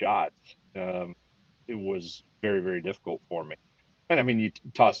 yard shots, it was very, very difficult for me. And I mean, you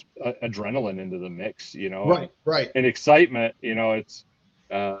toss adrenaline into the mix, Right. and excitement, it's,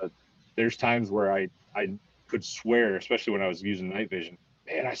 there's times where I could swear, especially when I was using night vision,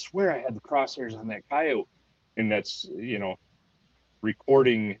 man, I swear I had the crosshairs on that coyote. And that's,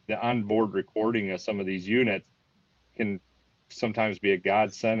 the onboard recording of some of these units can sometimes be a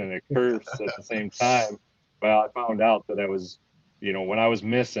godsend and a curse at the same time. Well, I found out that I was, when I was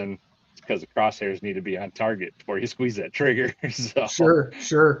missing, it's because the crosshairs need to be on target before you squeeze that trigger. So Sure.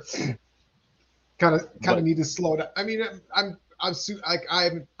 Kind of need to slow down. I mean,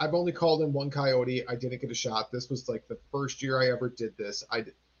 I've only called in one coyote. I didn't get a shot. This was like the first year I ever did this. I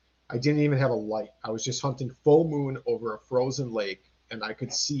didn't even have a light. I was just hunting full moon over a frozen lake, and I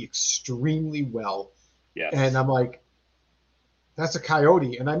could see extremely well. yes. And I'm like, that's a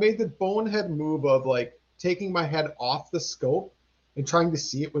coyote. And I made the bonehead move of like taking my head off the scope and trying to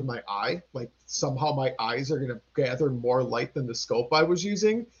see it with my eye. Like somehow my eyes are going to gather more light than the scope I was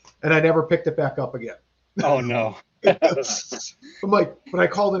using. And I never picked it back up again. Oh no. I'm like, when I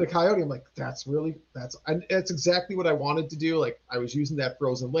called in a coyote, I'm like, that's exactly what I wanted to do. Like, I was using that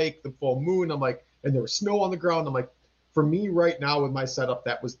frozen lake, the full moon. I'm like, and there was snow on the ground. I'm like, for me right now with my setup,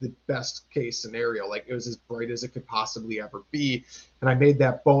 that was the best case scenario. Like, it was as bright as it could possibly ever be. And I made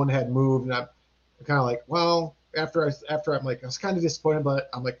that bonehead move, and I'm kind of like, well, after I'm like, I was kind of disappointed, but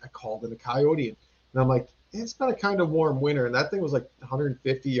I'm like, I called in a coyote, and I'm like, it's been a kind of warm winter, and that thing was like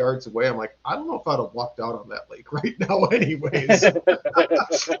 150 yards away. I'm like, I don't know if I'd have walked out on that lake right now, anyways.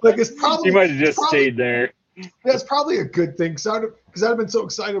 Like, You might have just stayed there. That's probably a good thing, because I'd have been so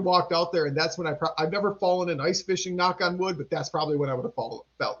excited, walked out there, and that's when I've never fallen in ice fishing, knock on wood, but that's probably when I would have felt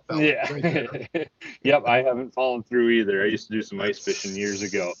Yeah. right there. Yep, I haven't fallen through either. I used to do some ice fishing years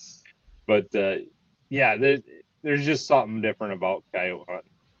ago, but yeah, there's just something different about coyote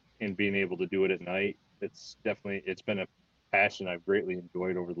hunting and being able to do it at night. It's been a passion I've greatly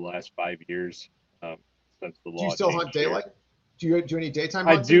enjoyed over the last 5 years, since the law. Do you still hunt daylight? Do you do any daytime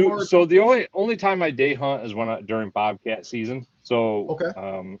I hunts do. anymore? So the only time I day hunt is during bobcat season. So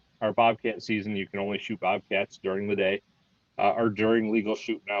Okay. Our bobcat season, you can only shoot bobcats during the day, or during legal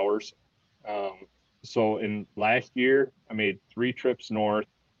shooting hours. Um, so in last year, I made 3 trips north,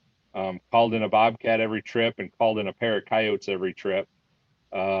 called in a bobcat every trip, and called in a pair of coyotes every trip.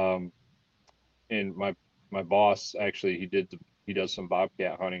 Um, and my boss actually he does some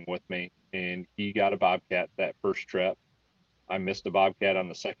bobcat hunting with me, and he got a bobcat that first trip. I missed a bobcat on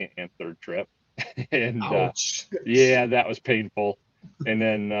the second and third trip, and Ouch. yeah, that was painful. And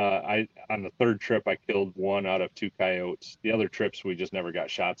then I on the third trip I killed 1 out of 2 coyotes. The other trips we just never got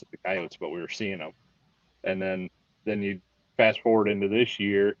shots at the coyotes, but we were seeing them. And then you fast forward into this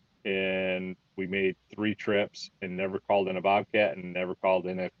year, and we made 3 trips and never called in a bobcat and never called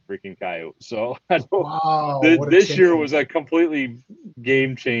in a freaking coyote. So I don't. Wow, what a This year change. was a completely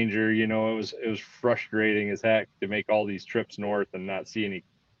game changer. You know, it was frustrating as heck to make all these trips north and not see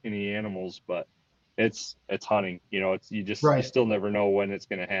any animals, but it's hunting. You know, you Right. still never know when it's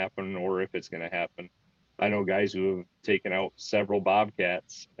going to happen or if it's going to happen. I know guys who have taken out several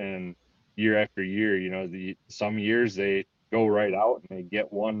bobcats, and year after year, you know, some years they go right out and they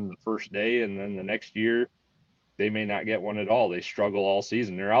get one the first day, and then the next year they may not get one at all. They struggle all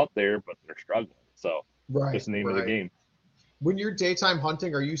season. They're out there, but they're struggling. So Right, just the name of the right. game. When you're daytime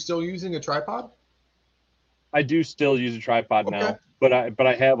hunting, are you still using a tripod? I do still use a tripod Okay. now, but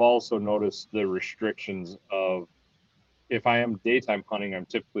I have also noticed the restrictions of, if I am daytime hunting, I'm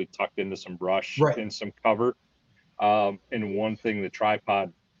typically tucked into some brush Right. and some cover. And one thing the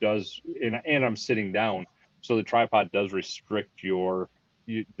tripod does, and I'm sitting down, so the tripod does restrict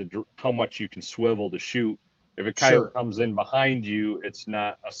how much you can swivel to shoot. If a coyote Sure. comes in behind you, it's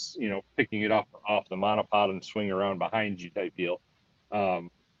not picking it up off the monopod and swing around behind you type deal.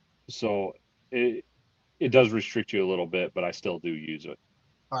 So it does restrict you a little bit, but I still do use it,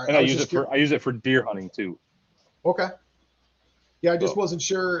 All right. and I was just I use it for deer hunting too. okay. Yeah, I just So wasn't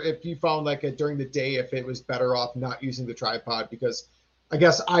sure if you found like during the day if it was better off not using the tripod, because I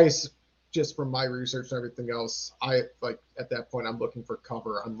guess just from my research and everything else, I like at that point I'm looking for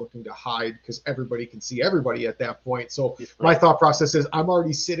cover. I'm looking to hide because everybody can see everybody at that point. So my thought process is I'm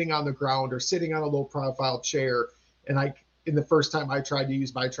already sitting on the ground or sitting on a low profile chair, and in the first time I tried to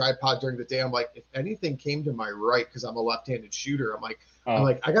use my tripod during the day, I'm like, if anything came to my right, because I'm a left-handed shooter, I'm like,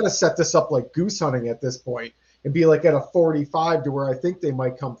 I got to set this up like goose hunting at this point and be like at a 45 to where I think they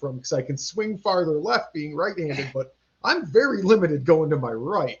might come from, because I can swing farther left being right-handed, but I'm very limited going to my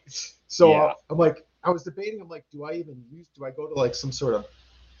right. So yeah. I'm like, I was debating, I'm like, do I go to like some sort of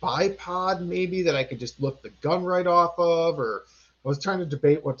bipod maybe that I could just lift the gun right off of, or I was trying to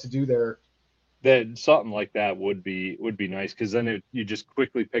debate what to do there. That something like that would be nice, because then you just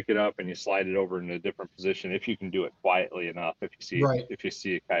quickly pick it up and you slide it over in a different position if you can do it quietly enough. Right. If you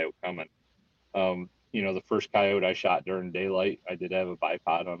see a coyote coming, the first coyote I shot during daylight, I did have a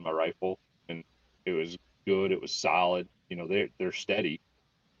bipod on my rifle, and it was good. It was solid. You know, they're steady,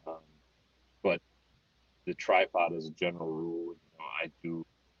 um, but the tripod, as a general rule, I do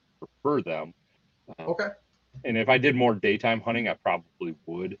prefer them. Okay. And if I did more daytime hunting, I probably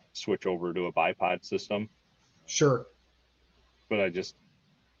would switch over to a bipod system. Sure. But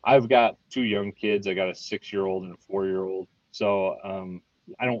I've got 2 young kids. I got a 6-year-old and a 4-year-old. So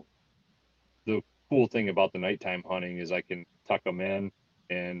I don't. The cool thing about the nighttime hunting is I can tuck them in,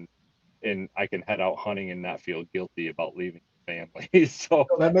 and I can head out hunting and not feel guilty about leaving the family. So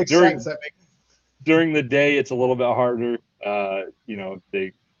no, that makes sense. During the day, it's a little bit harder.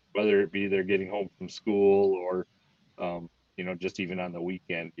 Whether it be they're getting home from school or, just even on the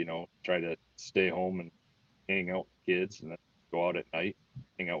weekend, try to stay home and hang out with kids, and then go out at night,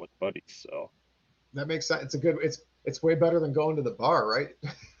 hang out with buddies. So that makes sense. it's way better than going to the bar, right?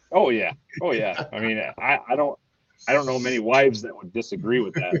 Oh yeah. Oh yeah. I mean, I don't know many wives that would disagree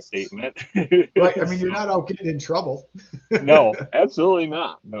with that statement. Right. I mean, you're So, not out getting in trouble. no, absolutely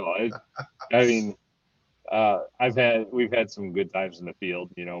not. No, I mean, we've had some good times in the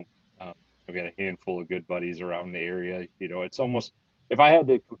field. I've got a handful of good buddies around the area. It's almost, if I had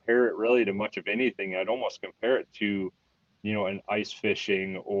to compare it really to much of anything, I'd almost compare it to, an ice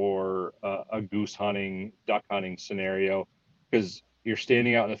fishing or a goose hunting, duck hunting scenario, because you're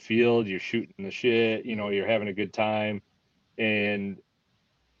standing out in the field, you're shooting the shit, you're having a good time, and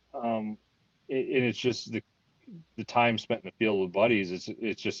um, and it's just the time spent in the field with buddies.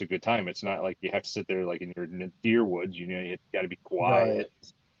 It's just a good time. It's not like you have to sit there like in your deer woods. You got to be Right. quiet.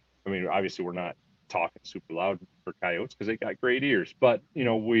 I mean, obviously we're not talking super loud for coyotes because they got great ears, but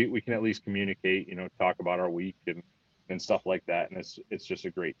we can at least communicate. Talk about our week and stuff like that, and it's just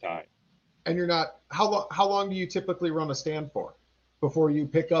a great time. And you're not, how long do you typically run a stand for before you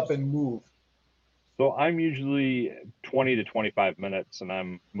pick up and move? So I'm usually 20 to 25 minutes, and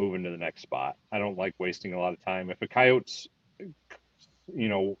I'm moving to the next spot. I don't like wasting a lot of time. If a coyote's you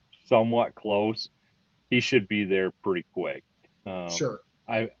know somewhat close, he should be there pretty quick. Um, Sure.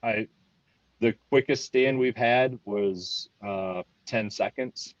 I the quickest stand we've had was 10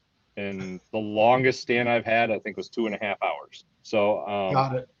 seconds, and the longest stand I've had I think was 2.5 hours. So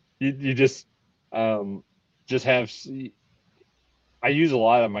Got it. you um, just have, I use a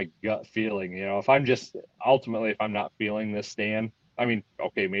lot of my gut feeling. If I'm just ultimately, if I'm not feeling this stand, I mean,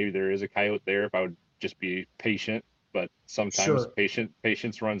 okay, maybe there is a coyote there if I would just be patient, but sometimes Sure.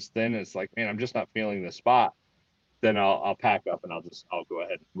 patience runs thin. And it's like, man, I'm just not feeling the spot. Then I'll pack up and I'll go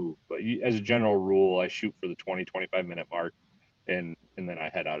ahead and move. But as a general rule, I shoot for the 20-25 minute mark, and then I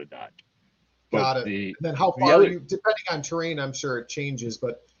head out of Dodge. But Got it. And then how the far are other you, depending on terrain, I'm sure it changes,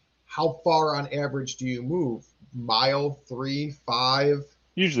 but how far on average do you move? Mile, 3, 5?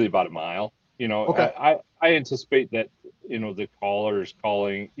 usually about a mile. Okay. I anticipate that the caller is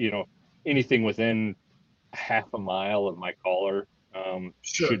calling anything within half a mile of my caller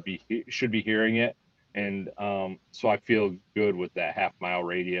Sure. should be hearing it, and so I feel good with that half-mile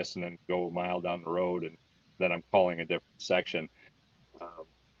radius, and then go a mile down the road, and then I'm calling a different section. Um,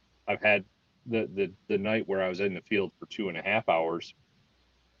 I've had the night where I was in the field for 2.5 hours.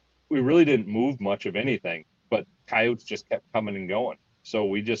 We really didn't move much of anything, but coyotes just kept coming and going. So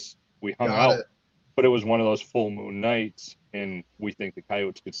we hung Got out, it. but it was one of those full moon nights, and we think the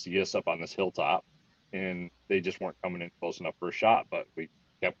coyotes could see us up on this hilltop, and they just weren't coming in close enough for a shot, but we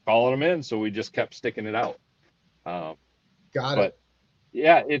kept calling them in, so we just kept sticking it out. Um, Got but it.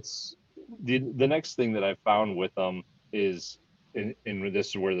 yeah, it's the next thing that I found with them is, and this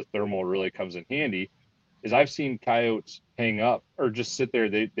is where the thermal really comes in handy, is I've seen coyotes hang up or just sit there.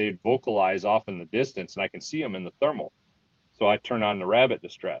 They vocalize off in the distance, and I can see them in the thermal. So I turn on the rabbit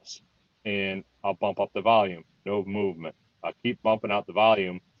distress, and I'll bump up the volume. No movement. I'll keep bumping out the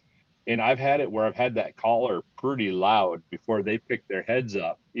volume, and I've had it where I've had that caller pretty loud before they pick their heads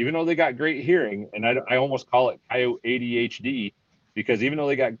up, even though they got great hearing. And I almost call it coyote ADHD, because even though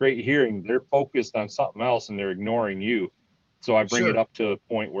they got great hearing, they're focused on something else and they're ignoring you. So I bring it Sure. up to a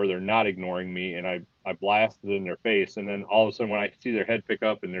point where they're not ignoring me, and I blast it in their face. And then all of a sudden, when I see their head pick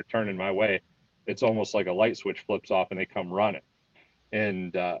up and they're turning my way, it's almost like a light switch flips off and they come running.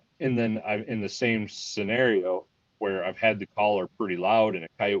 And then I'm in the same scenario where I've had the caller pretty loud and a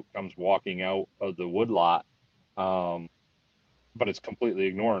coyote comes walking out of the woodlot, um, but it's completely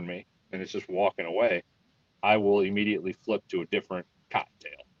ignoring me and it's just walking away. I will immediately flip to a different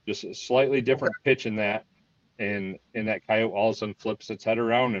cocktail, just a slightly Okay. different pitch in that, and that coyote all of a sudden flips its head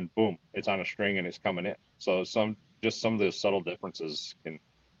around and boom, it's on a string and it's coming in. So some of those subtle differences can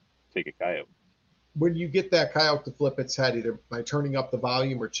take a coyote. When you get that coyote to flip its head, either by turning up the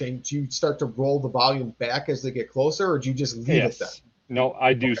volume or change, do you start to roll the volume back as they get closer, or do you just leave it then? Yes. No,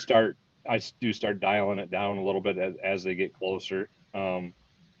 I do Okay. start. I do start dialing it down a little bit as they get closer.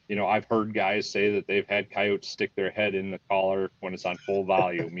 I've heard guys say that they've had coyotes stick their head in the collar when it's on full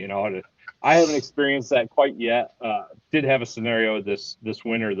volume. I haven't experienced that quite yet. Did have a scenario this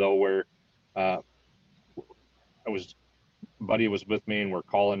winter though where uh, I was buddy was with me and we're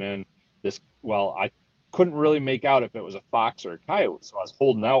calling in this. Well, I couldn't really make out if it was a fox or a coyote, so I was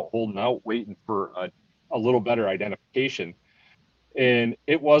holding out, waiting for a little better identification. And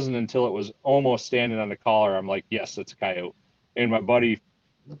it wasn't until it was almost standing on the collar, I'm like, yes, it's a coyote. And my buddy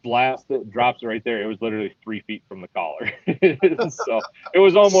blasts it, drops it right there. It was literally 3 feet from the collar. So it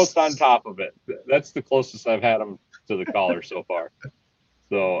was almost on top of it. That's the closest I've had him to the collar so far.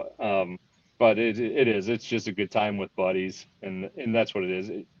 So, but it's just a good time with buddies. And that's what it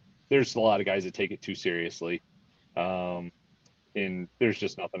is. There's a lot of guys that take it too seriously. And there's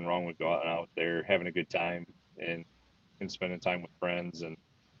just nothing wrong with going out there, having a good time, and spending time with friends. And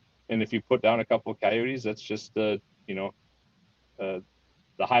if you put down a couple of coyotes, that's just uh, the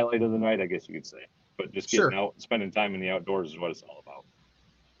highlight of the night, I guess you could say. But just getting Sure. out and spending time in the outdoors is what it's all about.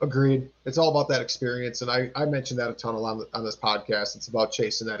 Agreed. It's all about that experience, and I mentioned that a ton on this podcast. It's about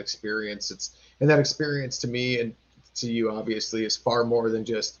chasing that experience. And that experience to me and to you obviously is far more than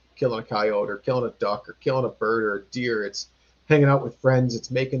just killing a coyote or killing a duck or killing a bird or a deer. It's hanging out with friends.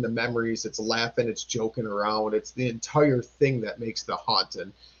 It's making the memories. It's laughing. It's joking around. It's the entire thing that makes the hunt.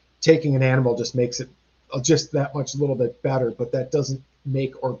 And taking an animal just makes it just that much a little bit better. But that doesn't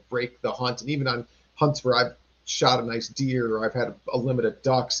make or break the hunt. And even on hunts where I've shot a nice deer or I've had a limit of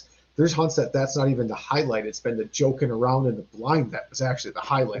ducks, there's hunts that's not even the highlight. It's been the joking around in the blind that was actually the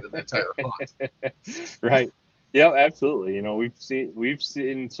highlight of the entire hunt. Right. Yeah, absolutely. We've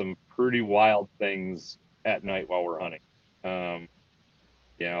seen some pretty wild things at night while we're hunting. Um,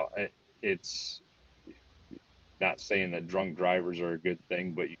 it's not saying that drunk drivers are a good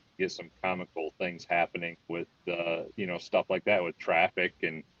thing, but you get some comical things happening with stuff like that with traffic.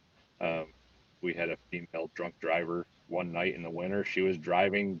 And um, we had a female drunk driver one night in the winter. She was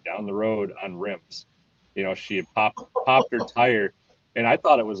driving down the road on rims. She had popped her tire, and I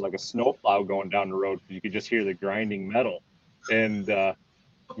thought it was like a snowplow going down the road because you could just hear the grinding metal. And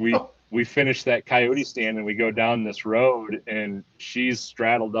we finished that coyote stand, and we go down this road, and she's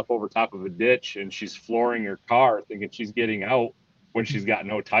straddled up over top of a ditch, and she's flooring her car thinking she's getting out when she's got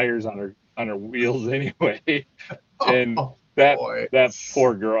no tires on her wheels anyway. And Oh, that boy. that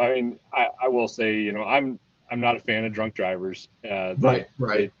poor girl. I mean, I will say, I'm not a fan of drunk drivers. Right.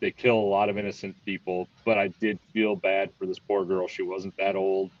 They kill a lot of innocent people, but I did feel bad for this poor girl. She wasn't that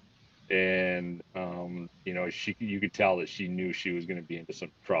old, and you could tell that she knew she was going to be into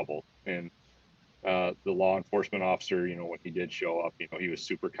some trouble. And the law enforcement officer, when he did show up, he was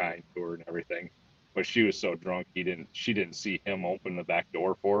super kind to her and everything. But she was so drunk, she didn't see him open the back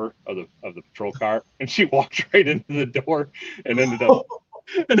door for her of the patrol car, and she walked right into the door and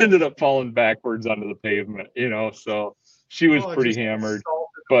ended up falling backwards onto the pavement. So she was pretty Just hammered. salt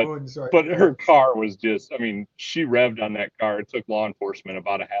in the But wounds right but there. her car was just, I mean, she revved on that car. It took law enforcement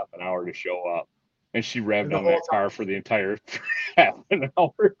about a half an hour to show up, and she revved And the on whole that car for the entire half an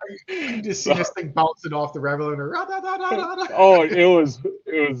hour. you just see So, this thing bouncing off the Revelator. oh,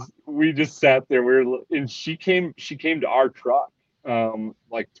 we just sat there. And she came to our truck,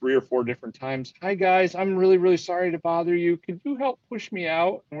 like 3 or 4 different times. Hi guys, I'm really, really sorry to bother you. Could you help push me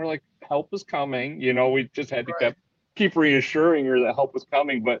out? And we're like, help is coming. We just had to Right. keep reassuring her that help was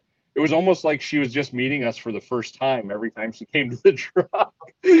coming. But it was almost like she was just meeting us for the first time every time she came to the truck.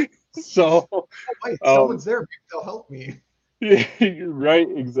 So, Oh, wait, um, someone's there. Maybe they'll help me. yeah, right,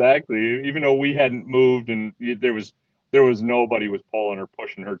 exactly. Even though we hadn't moved and there was nobody was pulling or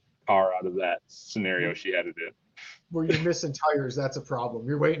pushing her car out of that scenario she had it in. Where you're missing tires, that's a problem.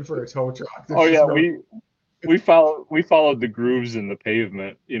 You're waiting for a tow truck. Oh There's just yeah, no. we followed the grooves in the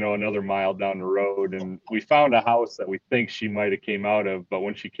pavement, another mile down the road, and we found a house that we think she might have came out of, but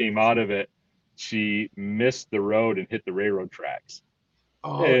when she came out of it, she missed the road and hit the railroad tracks.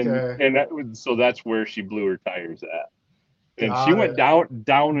 Oh, And okay. so that's where she blew her tires at. And she Got went it.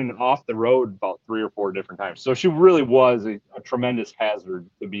 down and off the road about 3 or 4 different times. So she really was a tremendous hazard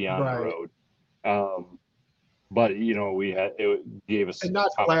to be on the Right. road. But it gave us And a not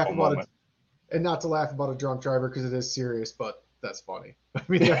to laugh comical about moment. a drunk driver because it is serious, but that's funny. I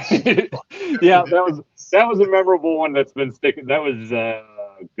mean, that's Yeah, that was a memorable one that's been sticking. That was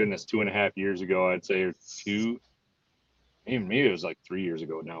goodness, 2.5 years ago, I'd say, or two. Maybe it was like 3 years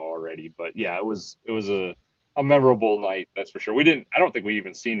ago now already. But yeah, it was a memorable night, that's for sure. I don't think we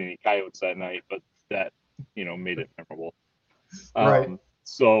even seen any coyotes that night, but that made it memorable. right.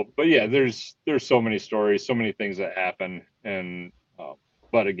 But yeah, there's so many stories, so many things that happen, and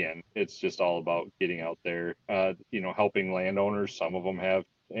but again, it's just all about getting out there, helping landowners. Some of them have,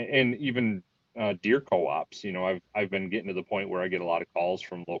 and even deer co-ops. I've been getting to the point where I get a lot of calls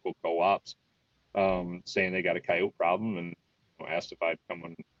from local co-ops saying they got a coyote problem, and asked if I'd come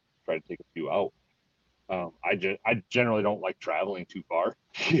and try to take a few out. I generally don't like traveling too far.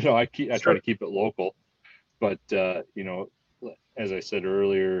 I try Sure. to keep it local, but as I said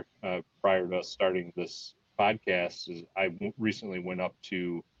earlier, prior to us starting this podcast, is recently went up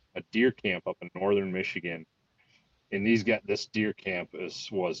to a deer camp up in northern Michigan, and this deer camp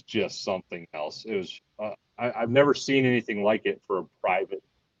was just something else. It was I've never seen anything like it for a private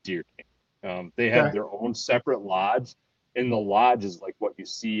deer camp. They have Okay. their own separate lodge, and the lodge is like what you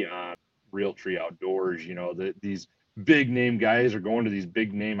see on Realtree Outdoors. These big name guys are going to these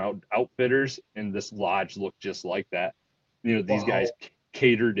big name outfitters, and this lodge looked just like that. These Wow. guys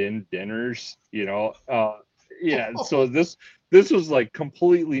catered in dinners, yeah. So this was like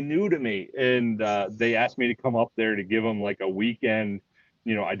completely new to me, and they asked me to come up there to give them like a weekend.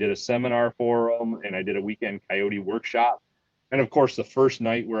 I did a seminar for them, and I did a weekend coyote workshop. And of course, the first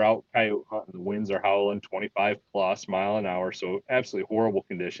night we're out coyote hunting, the winds are howling 25 plus mile an hour, so absolutely horrible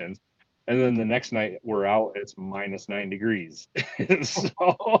conditions. And then the next night we're out, it's -9 degrees.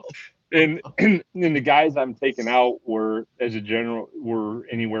 So, and the guys I'm taking out were, as a general, were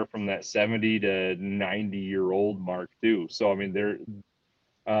anywhere from that 70 to 90-year-old mark too. So I mean, they're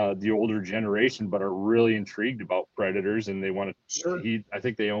the older generation, but are really intrigued about predators, and they want to. Sure. I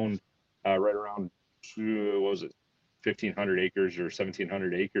think they owned right around what was it, 1,500 acres or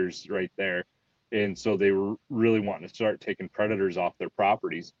 1,700 acres right there, and so they were really wanting to start taking predators off their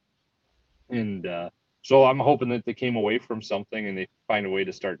properties, and so I'm hoping that they came away from something and they find a way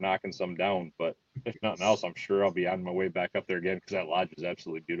to start knocking some down. But if nothing else, I'm sure I'll be on my way back up there again because that lodge is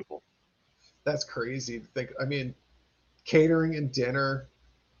absolutely beautiful. That's crazy to think. I mean, catering and dinner.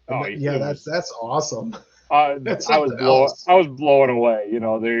 Oh, Yeah, that's awesome. That's I was blown away.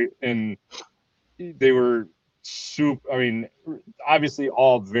 They were super. I mean, obviously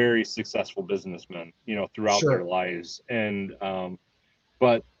all very successful businessmen, throughout their lives, and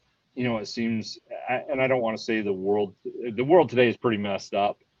but it seems, and I don't want to say the world today is pretty messed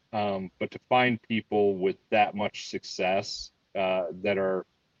up, but to find people with that much success that are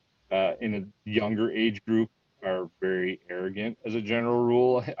in a younger age group are very arrogant as a general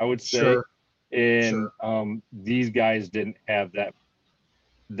rule, I would say. Sure. And these guys didn't have that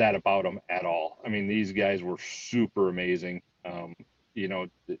about them at all. I mean, these guys were super amazing. A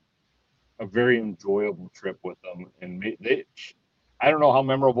very enjoyable trip with them, and I don't know how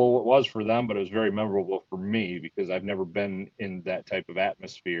memorable it was for them, but it was very memorable for me because I've never been in that type of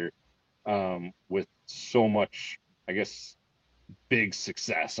atmosphere with so much, I guess, big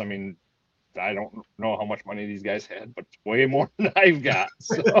success. I mean, I don't know how much money these guys had, but it's way more than I've got.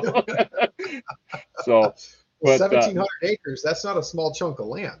 So Well, 1,700 acres, that's not a small chunk of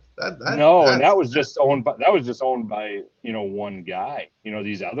land. And that was just owned by one guy.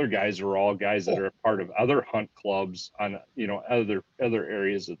 These other guys are all guys that are part of other hunt clubs on other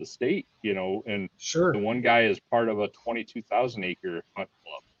areas of the state, and sure, the one guy is part of a 22,000 acre hunt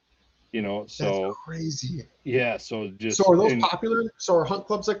club. So that's crazy. Yeah, so are those popular? So are hunt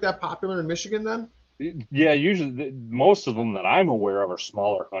clubs like that popular in Michigan then? Yeah, usually most of them that I'm aware of are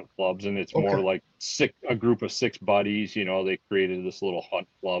smaller hunt clubs, and it's more like a group of 6 buddies. They created this little hunt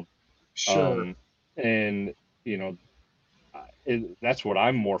club. Sure. And that's what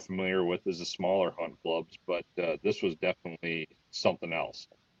I'm more familiar with is the smaller hunt clubs, but this was definitely something else.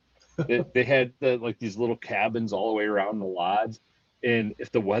 They had like these little cabins all the way around the lodge. And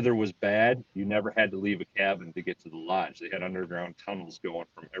if the weather was bad, you never had to leave a cabin to get to the lodge. They had underground tunnels going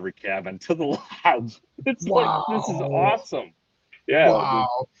from every cabin to the lodge. It's like, this is awesome. Yeah.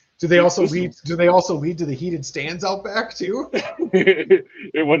 Wow. Do they also lead to the heated stands out back too?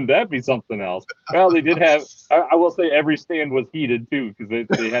 Wouldn't that be something else? Well, they did have. I will say every stand was heated too because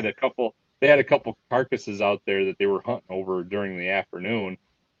they had a couple. They had a couple carcasses out there that they were hunting over during the afternoon,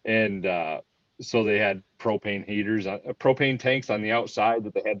 and so they had propane heaters, propane tanks on the outside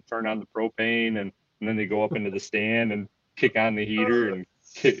that they had to turn on the propane, and then they go up into the stand and kick on the heater, and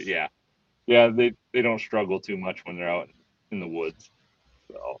they don't struggle too much when they're out in the woods.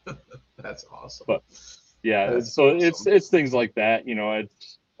 So that's awesome. But yeah, awesome. It's things like that.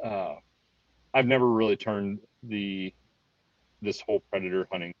 It's I've never really turned this whole predator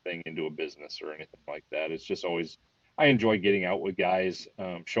hunting thing into a business or anything like that. It's just always. I enjoy getting out with guys,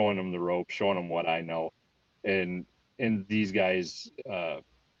 showing them the ropes, showing them what I know, and these guys, it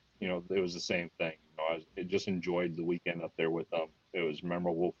was the same thing. I just enjoyed the weekend up there with them. It was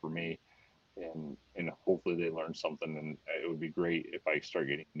memorable for me, and hopefully they learned something. And it would be great if I start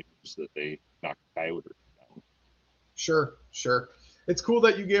getting news that they knocked a coyote down. Sure. It's cool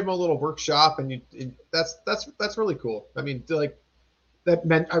that you gave them a little workshop, and that's really cool. I mean, like.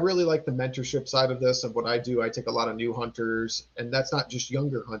 I really like the mentorship side of this and what I do. I take a lot of new hunters, and that's not just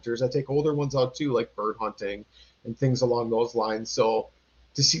younger hunters. I take older ones out too, like bird hunting and things along those lines. So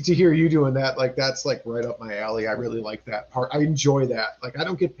to hear you doing that, like that's like right up my alley. I really like that part. I enjoy that. Like I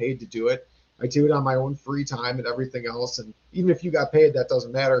don't get paid to do it. I do it on my own free time and everything else. And even if you got paid, that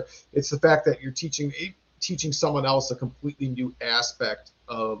doesn't matter. It's the fact that you're teaching someone else a completely new aspect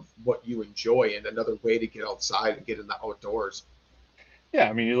of what you enjoy and another way to get outside and get in the outdoors. Yeah,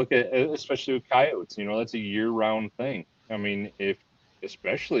 I mean, you look at, especially with coyotes, that's a year-round thing. I mean, if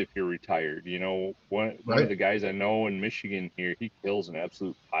especially if you're retired. You know, one of the guys I know in Michigan here, he kills an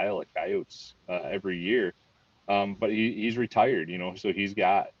absolute pile of coyotes every year. But he's retired, you know, so he's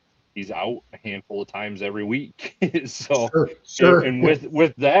out a handful of times every week. So, Sure. and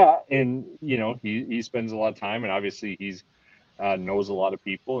with that, and you know, he spends a lot of time, and obviously he's knows a lot of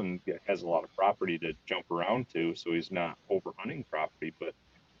people and has a lot of property to jump around to, so he's not over hunting property. But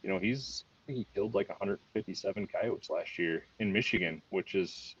you know, he killed like 157 coyotes last year in Michigan, which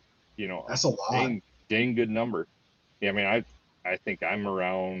is, you know, That's a lot. dang good number. Yeah, I mean, I think I'm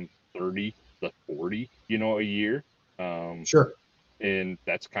around 30 to 40, you know, a year. Sure. And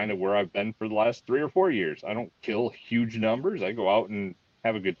that's kind of where I've been for the last 3 or 4 years. I don't kill huge numbers. I go out and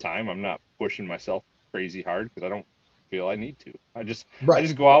have a good time. I'm not pushing myself crazy hard because I don't feel I need to. I just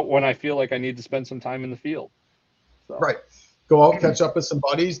go out when I feel like I need to spend some time in the field. So. Go out, catch up with some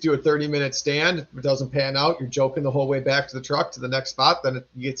buddies, do a 30-minute stand. If it doesn't pan out, you're joking the whole way back to the truck to the next spot. Then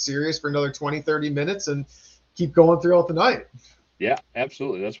you get serious for another 20, 30 minutes and keep going throughout the night. Yeah,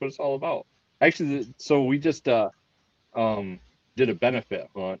 absolutely. That's what it's all about. Actually, so we just did a benefit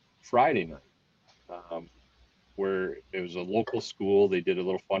hunt Friday night, where it was a local school. They did a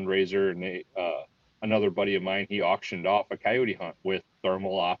little fundraiser, and another buddy of mine, he auctioned off a coyote hunt with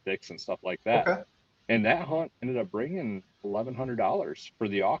thermal optics and stuff like that. Okay. And that hunt ended up bringing $1,100 for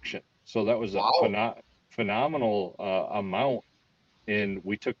the auction. So that was a phenomenal amount. And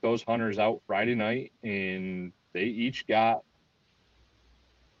we took those hunters out Friday night, and they each got,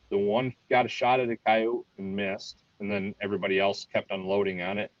 the one got a shot at a coyote and missed, and then everybody else kept unloading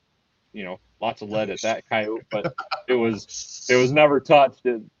on it. You know, lots of lead at that coyote, but it was never touched.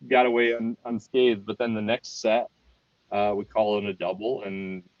 It got away unscathed. But then the next set, we call it a double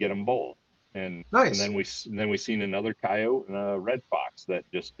and get them both. And nice. And then we seen another coyote and a red fox that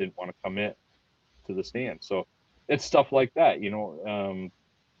just didn't want to commit to the stand. So it's stuff like that, you know.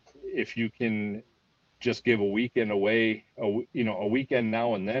 If you can just give a weekend away, a weekend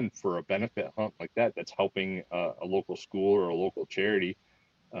now and then for a benefit hunt like that, that's helping a local school or a local charity.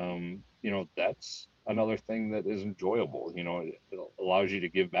 You know, that's another thing that is enjoyable. You know, it allows you to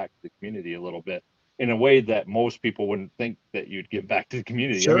give back to the community a little bit in a way that most people wouldn't think that you'd give back to the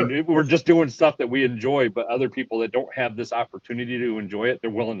community. Sure. I mean, we're just doing stuff that we enjoy, but other people that don't have this opportunity to enjoy it, they're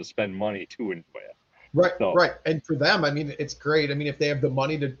willing to spend money to enjoy it. Right. And for them, I mean, it's great. I mean, if they have the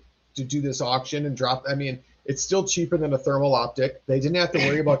money to do this auction and drop, I mean, it's still cheaper than a thermal optic. They didn't have to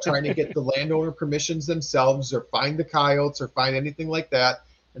worry about trying to get the landowner permissions themselves or find the coyotes or find anything like that.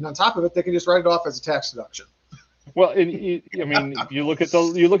 And on top of it, they can just write it off as a tax deduction. Well, and I mean, you look at the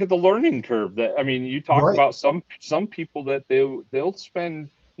learning curve. That, I mean, you talk about some people that they'll spend,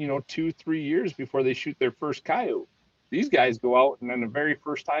 you know, 2-3 years before they shoot their first coyote. These guys go out, and then the very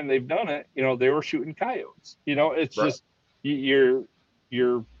first time they've done it, you know, they were shooting coyotes. You know, it's just you're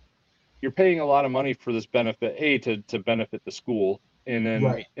paying a lot of money for this benefit, A, to benefit the school, and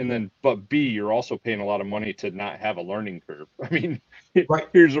then but B, you're also paying a lot of money to not have a learning curve. I mean,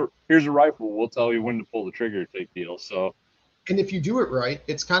 here's a rifle, we'll tell you when to pull the trigger type deal. So, and if you do it right,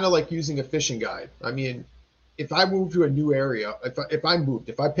 it's kind of like using a fishing guide. I mean, if I moved to a new area,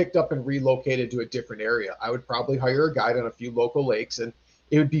 if I picked up and relocated to a different area, I would probably hire a guide on a few local lakes, and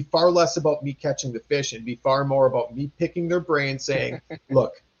it would be far less about me catching the fish and be far more about me picking their brain, saying,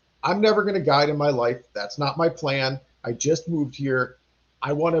 look, I'm never going to guide in my life. That's not my plan. I just moved here.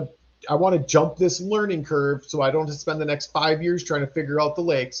 I want to jump this learning curve so I don't have to spend the next 5 years trying to figure out the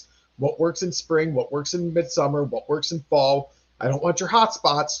lakes, what works in spring, what works in midsummer, what works in fall. I don't want your hot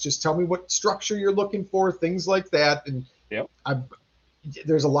spots. Just tell me what structure you're looking for, things like that. And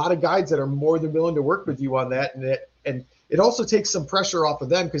there's a lot of guides that are more than willing to work with you on that. And it also takes some pressure off of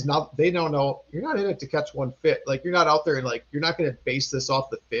them because now they don't know you're not in it to catch one fit. Like, you're not out there and like, you're not going to base this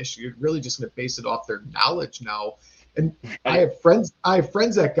off the fish. You're really just going to base it off their knowledge now. And I have friends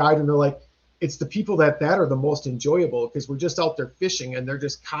that guide, and they're like, it's the people that are the most enjoyable because we're just out there fishing and we're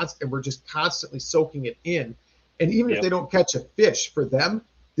just constantly soaking it in. And even if they don't catch a fish, for them,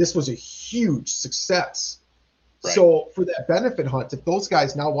 this was a huge success. Right. So for that benefit hunt, if those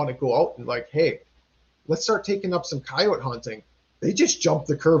guys now want to go out and like, hey, let's start taking up some coyote hunting, they just jump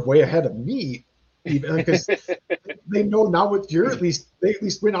the curve way ahead of me, even because they know now they at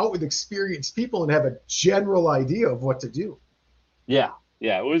least went out with experienced people and have a general idea of what to do. Yeah,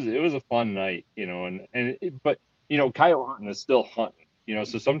 it was a fun night, you know, but you know, coyote hunting is still hunting, you know,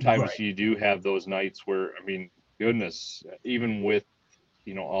 so sometimes you do have those nights where, I mean, goodness, even with,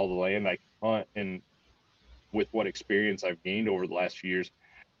 you know, all the land I can hunt and with what experience I've gained over the last few years,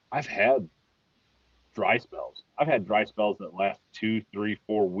 I've had dry spells. I've had dry spells that last 2, 3,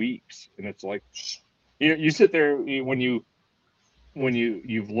 4 weeks. And it's like, you know, you sit there when you when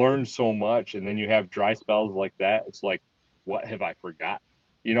you've learned so much and then you have dry spells like that, it's like, what have I forgot?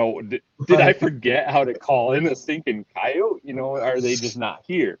 Did I Right. forget how to call in a stinking coyote? Are they just not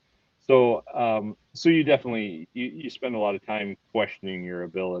here? So you definitely you spend a lot of time questioning your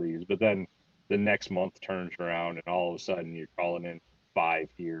abilities, but then the next month turns around and all of a sudden you're calling in 5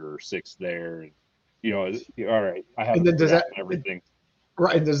 here or 6 there, and all right, I And haven't then forgotten everything.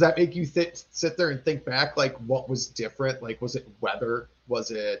 right? And does that make you sit there and think back, like what was different? Like, was it weather?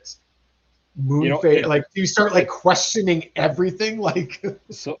 Was it moon phase? Like, do you start like questioning everything? Like,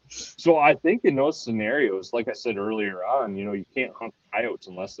 so I think in those scenarios, like I said earlier on, you can't hunt coyotes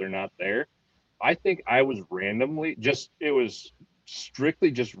unless they're not there. I think I was it was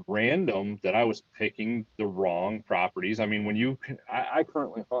strictly just random that I was picking the wrong properties. I mean, I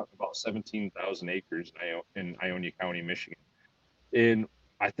currently hunt about 17,000 acres in Ionia County, Michigan. And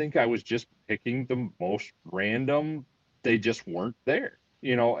I think I was just picking the most random. They just weren't there,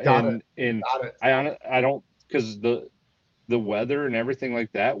 got it, and got it. I don't, because the weather and everything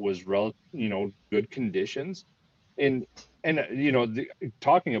like that was good conditions. And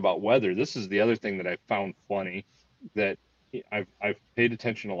talking about weather, this is the other thing that I found funny, that I've paid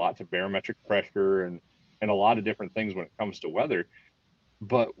attention a lot to barometric pressure and a lot of different things when it comes to weather.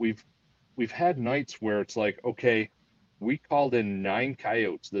 But we've had nights where it's like, okay, we called in 9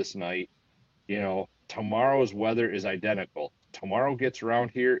 coyotes this night. Tomorrow's weather is identical. Tomorrow gets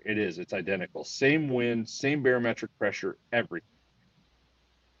around here, it's identical. Same wind, same barometric pressure, everything.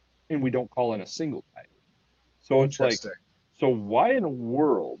 And we don't call in a single coyote. So it's like, Interesting. so why in the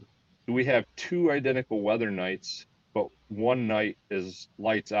world do we have 2 identical weather nights, but one night is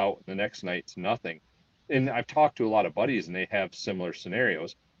lights out and the next night's nothing? And I've talked to a lot of buddies and they have similar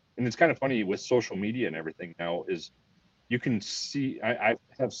scenarios. And it's kind of funny with social media and everything now is you can see, I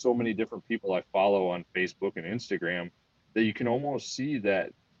have so many different people I follow on Facebook and Instagram that you can almost see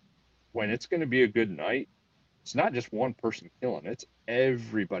that when it's going to be a good night, it's not just one person killing, it's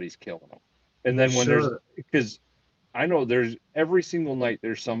everybody's killing them. And then Sure. because I know there's every single night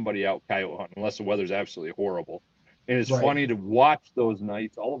there's somebody out coyote hunting unless the weather's absolutely horrible. And it's Right. funny to watch those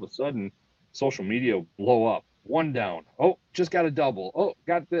nights. All of a sudden, social media will blow up. One down. Oh, just got a double. Oh,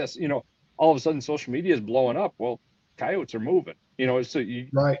 got this. All of a sudden social media is blowing up. Well, coyotes are moving. So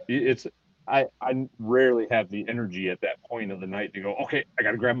Right. it's I rarely have the energy at that point of the night to go, okay, I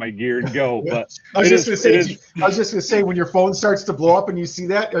got to grab my gear and go. Yeah. But I was it just is gonna it say. is I was just gonna say, when your phone starts to blow up and you see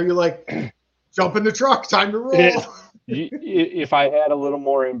that, are you like, jump in the truck, time to roll? If I had a little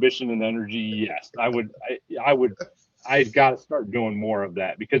more ambition and energy, yes, I would. I've got to start doing more of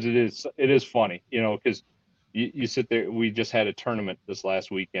that because it is funny, because you sit there. We just had a tournament this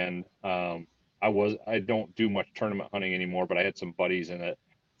last weekend. I don't do much tournament hunting anymore, but I had some buddies in it.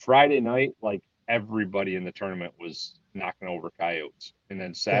 Friday night, like everybody in the tournament was knocking over coyotes, and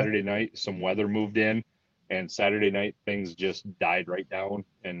then Okay. Saturday night, some weather moved in, and Saturday night things just died right down,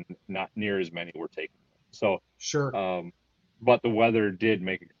 and not near as many were taken. So, Sure. but the weather did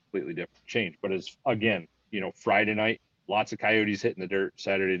make a completely different change. But as again, Friday night, lots of coyotes hitting the dirt.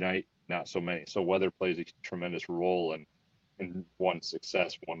 Saturday night, not so many. So weather plays a tremendous role in one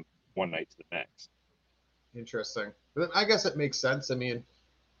success, one night to the next. Interesting. But I guess it makes sense. I mean,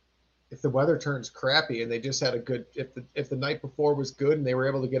 if the weather turns crappy and they just had a good, if the night before was good and they were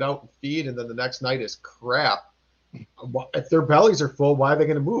able to get out and feed, and then the next night is crap, if their bellies are full, why are they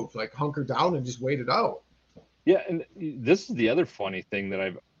going to move? Like, hunker down and just wait it out. Yeah, and this is the other funny thing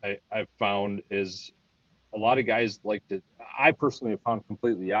that I've found is a lot of guys like to. I personally have found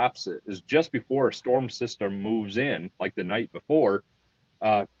completely the opposite. Is just before a storm system moves in, like the night before,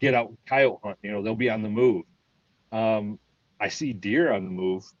 get out and coyote hunt. They'll be on the move. I see deer on the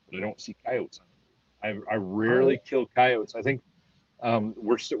move, but I don't see coyotes on the move. I rarely kill coyotes. I think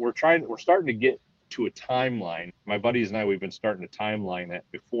we're starting to get to a timeline. My buddies and I, we've been starting to timeline that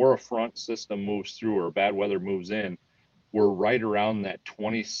before a front system moves through or bad weather moves in, we're right around that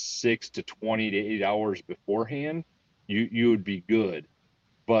 26 to 28 hours beforehand. You would be good,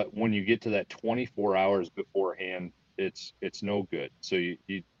 but when you get to that 24 hours beforehand, it's no good. So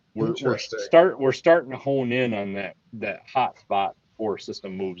we're Interesting. starting to hone in on that hot spot before a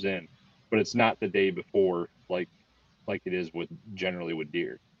system moves in, but it's not the day before like it is generally with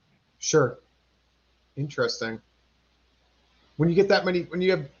deer. Sure. Interesting. When you get that many, when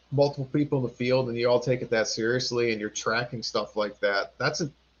you have multiple people in the field and you all take it that seriously and you're tracking stuff like that, that's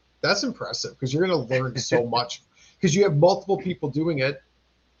impressive, because you're going to learn so much, because you have multiple people doing it,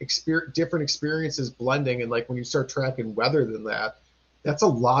 different experiences blending. And like when you start tracking weather, than that's a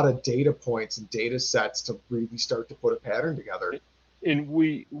lot of data points and data sets to really start to put a pattern together. and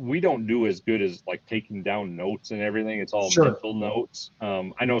we don't do as good as like taking down notes and everything. It's all Sure. mental notes.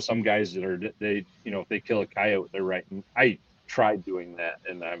 I know some guys that are they if they kill a coyote, they're writing. I tried doing that,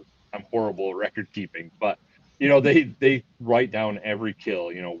 and I'm horrible at record keeping. But they write down every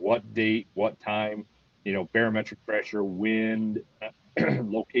kill. What date, what time, barometric pressure, wind,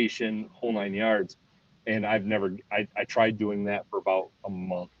 location, whole 9 yards. And I tried doing that for about a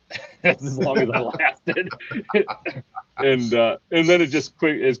month. That's as long as I lasted. And then it just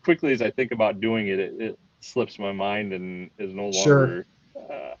as quickly as I think about doing it, it slips my mind and is no Sure. longer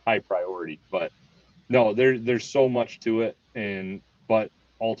high priority. But no, there's so much to it, but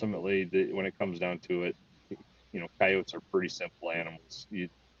ultimately, when it comes down to it, coyotes are pretty simple animals. You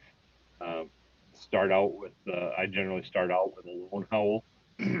um, start out with I generally start out with a lone howl.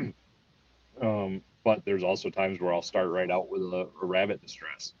 But there's also times where I'll start right out with a rabbit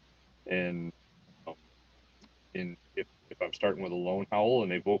distress, and um, if I'm starting with a lone howl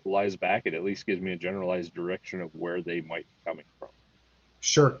and they vocalize back, it at least gives me a generalized direction of where they might be coming from.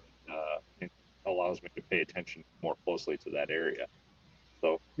 Sure. It allows me to pay attention more closely to that area.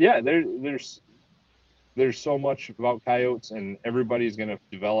 So yeah, there's so much about coyotes, and everybody's going to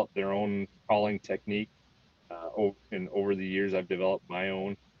develop their own calling technique. And over the years, I've developed my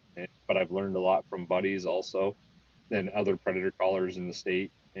own, but I've learned a lot from buddies also, and other predator callers in the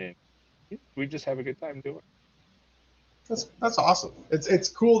state, and we just have a good time doing it. That's awesome. It's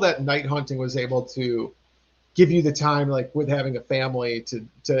cool that night hunting was able to give you the time, like with having a family,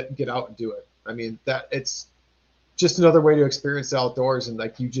 to get out and do it. I mean, that it's just another way to experience the outdoors, and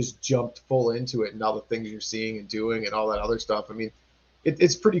like you just jumped full into it, and all the things you're seeing and doing and all that other stuff. I mean,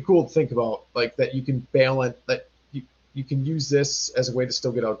 it's pretty cool to think about, like that you can balance that you can use this as a way to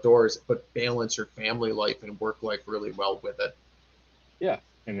still get outdoors, but balance your family life and work life really well with it. Yeah,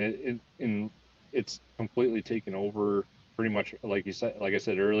 and it's completely taken over pretty much, like you said, like I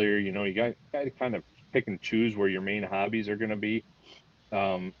said earlier. You got to kind of pick and choose where your main hobbies are going to be.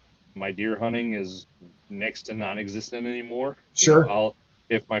 My deer hunting is next to non-existent anymore. Sure.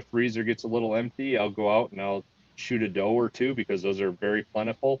 If my freezer gets a little empty, I'll go out and I'll shoot a doe or two, because those are very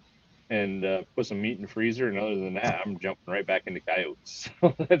plentiful, and put some meat in the freezer. And other than that, I'm jumping right back into coyotes.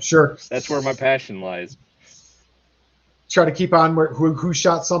 Sure. That's where my passion lies. Try to keep on who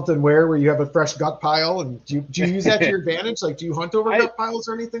shot something where you have a fresh gut pile, and do you use that to your advantage? Like, do you hunt over gut piles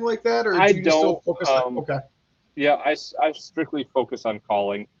or anything like that, or do you just still focus on? Okay. Yeah, I strictly focus on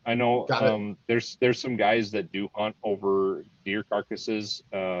calling. I know there's some guys that do hunt over deer carcasses,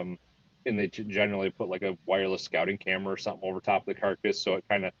 and they generally put like a wireless scouting camera or something over top of the carcass, so it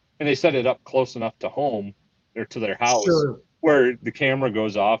kind of, and they set it up close enough to home or to their house, sure, where the camera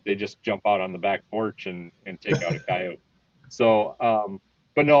goes off, they just jump out on the back porch and take out a coyote. So,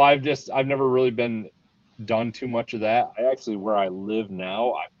 but no, I've never really been done too much of that. I actually, where I live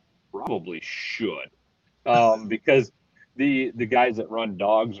now, I probably should. Because the guys that run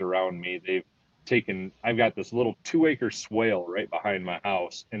dogs around me, I've got this little 2-acre swale right behind my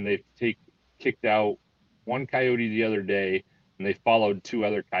house, and they've kicked out one coyote the other day, and they followed 2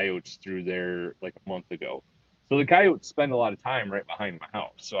 other coyotes through there like a month ago. So the coyotes spend a lot of time right behind my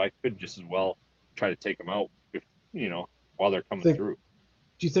house, so I could just as well try to take them out if, while they're coming through.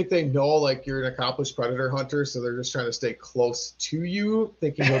 Do you think they know, like, you're an accomplished predator hunter, so they're just trying to stay close to you,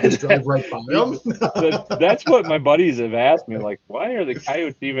 thinking you'll just drive right by them? That's what my buddies have asked me. Like, why are the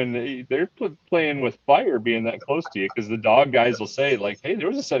coyotes they're playing with fire being that close to you? Because the dog guys will say, like, hey, there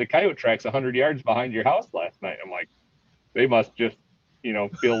was a set of coyote tracks 100 yards behind your house last night. I'm like, they must just,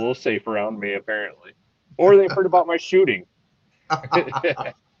 feel a little safe around me, apparently. Or they've heard about my shooting.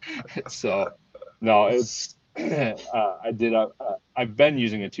 So, no, it's... I've been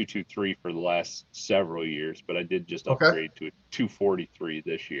using a 223 for the last several years, but I did just upgrade to a 243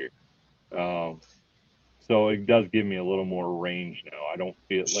 this year. So it does give me a little more range now. I don't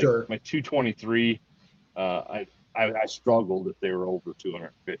feel like my 223. I struggled if they were over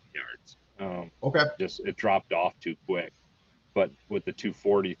 250 yards. It dropped off too quick. But with the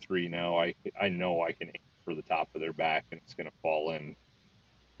 243 now, I know I can aim for the top of their back, and it's going to fall in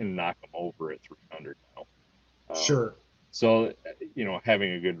and knock them over at 300 now. Sure. So,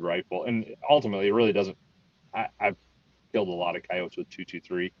 having a good rifle, and ultimately it really doesn't, I've killed a lot of coyotes with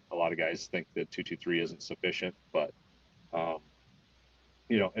 223. A lot of guys think that 223 isn't sufficient, but,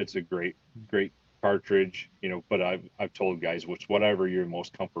 it's a great cartridge, but I've told guys, whatever you're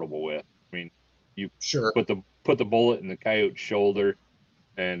most comfortable with. I mean, you put the bullet in the coyote's shoulder,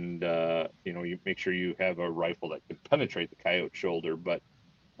 and, you make sure you have a rifle that can penetrate the coyote's shoulder, but,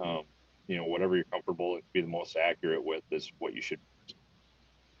 whatever you're comfortable and be the most accurate with is what you should.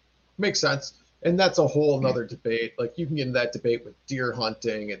 Makes sense. And that's a whole nother debate. Like you can get in that debate with deer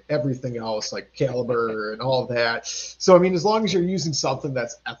hunting and everything else, like caliber and all that. So, I mean, as long as you're using something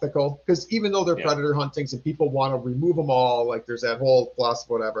that's ethical, because even though they're predator huntings and people want to remove them all, like there's that whole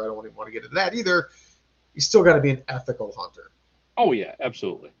philosophy, whatever, I don't even want to get into that either. You still got to be an ethical hunter. Oh yeah,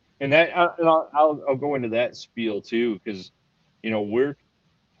 absolutely. And that, and I'll go into that spiel too, because, we're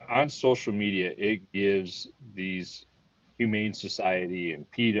on social media. It gives these Humane Society and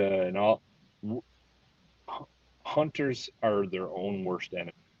PETA and all, hunters are their own worst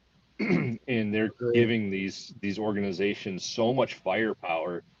enemy. And they're giving these organizations so much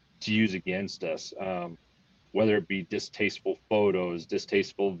firepower to use against us, whether it be distasteful photos,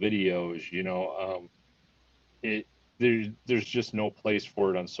 distasteful videos. There's just no place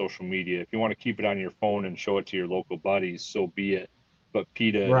for it on social media. If you want to keep it on your phone and show it to your local buddies, so be it. But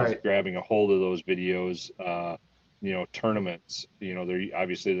PETA is grabbing a hold of those videos. Tournaments.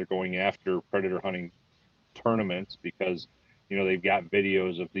 They're going after predator hunting tournaments because they've got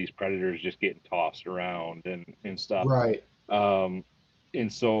videos of these predators just getting tossed around and stuff. Right. And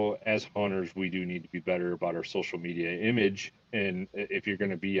so as hunters, we do need to be better about our social media image. And if you're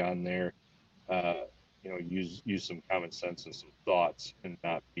going to be on there, use some common sense and some thoughts and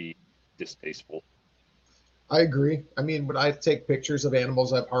not be distasteful. I agree. I mean, when I take pictures of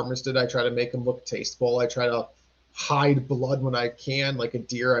animals I've harvested, I try to make them look tasteful. I try to hide blood when I can. Like a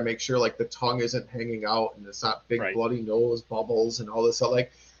deer, I make sure like the tongue isn't hanging out and it's not big bloody nose bubbles and all this stuff.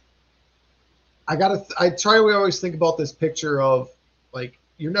 Like I try to always think about this picture of like,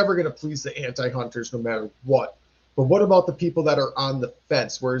 you're never going to please the anti-hunters no matter what. But what about the people that are on the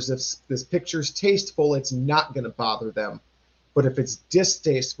fence? Whereas if this picture's tasteful, it's not going to bother them. But if it's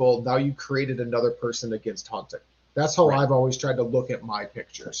distasteful, now you created another person against hunting. That's how I've always tried to look at my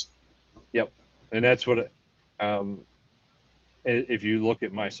pictures. Yep. And that's what if you look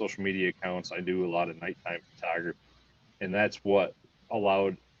at my social media accounts, I do a lot of nighttime photography, and that's what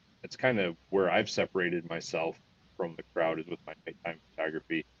it's kind of where I've separated myself from the crowd is with my nighttime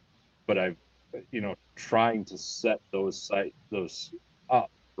photography. But I've, trying to set those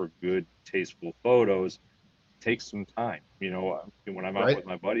up for good, tasteful photos takes some time. When I'm out with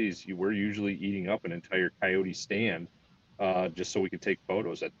my buddies, we're usually eating up an entire coyote stand just so we can take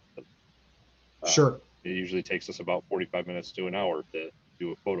photos at them. Sure. It usually takes us about 45 minutes to an hour to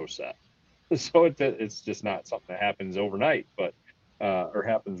do a photo set. So it's just not something that happens overnight, but or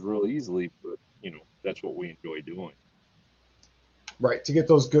happens real easily. But that's what we enjoy doing. Right, to get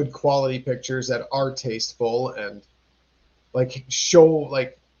those good quality pictures that are tasteful and like show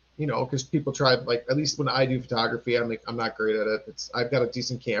like because people try, like at least when I do photography, I'm not great at it. I've got a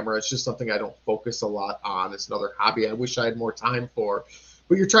decent camera. It's just something I don't focus a lot on. It's another hobby I wish I had more time for.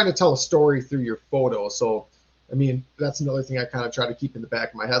 But you're trying to tell a story through your photo. So, I mean, that's another thing I kind of try to keep in the back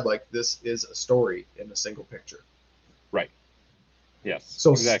of my head. Like this is a story in a single picture. Right. Yes.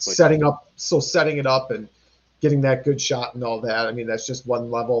 So exactly. setting it up and getting that good shot and all that. I mean, that's just one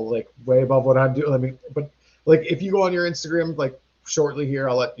level, like way above what I'm doing. I mean, but like if you go on your Instagram, like shortly here,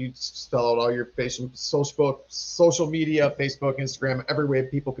 I'll let you spell out all your social media, Facebook, Instagram, every way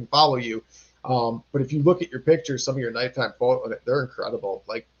people can follow you. But if you look at your pictures, some of your nighttime photos, they're incredible.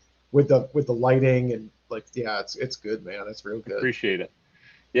 Like with the lighting and like, yeah, it's good, man. It's real good. Appreciate it.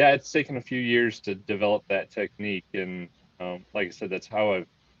 Yeah, it's taken a few years to develop that technique, and like I said, that's how I've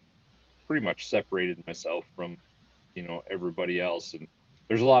pretty much separated myself from everybody else. And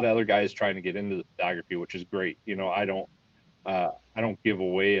there's a lot of other guys trying to get into the photography, which is great. I don't give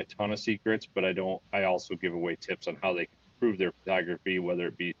away a ton of secrets, but I also give away tips on how they can improve their photography, whether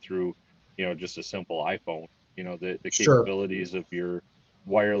it be through just a simple iPhone. The capabilities of your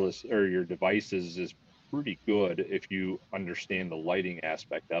wireless or your devices is pretty good if you understand the lighting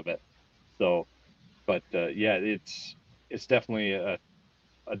aspect of it. So, but yeah, it's definitely a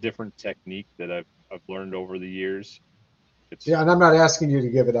different technique that I've learned over the years. Yeah, and I'm not asking you to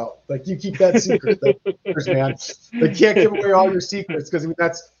give it out. Like you keep that secret, man. They can't give away all your secrets because I mean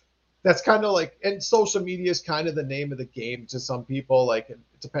that's kind of like, and social media is kind of the name of the game to some people. Like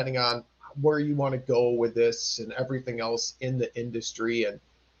depending on where you want to go with this and everything else in the industry, and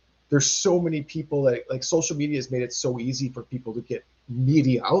there's so many people that like social media has made it so easy for people to get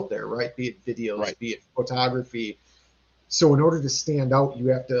media out there, right? Be it videos, be it photography. So in order to stand out, you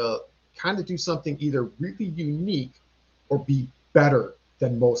have to kind of do something either really unique or be better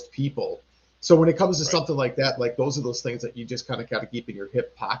than most people. So when it comes to something like that, like those are those things that you just kind of got to keep in your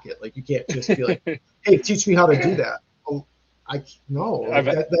hip pocket. Like you can't just be like, hey, teach me how to do that. Oh, I've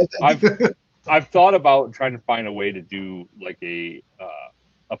thought about trying to find a way to do like a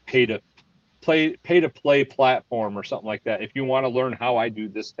pay to play platform or something like that. If you want to learn how I do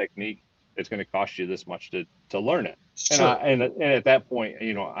this technique, it's going to cost you this much to learn it. Sure. And at that point,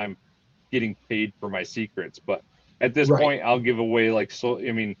 I'm getting paid for my secrets, but at this Right. point I'll give away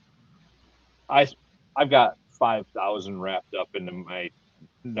I've got 5,000 wrapped up into my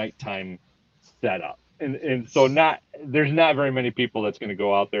nighttime setup. And so there's not very many people that's going to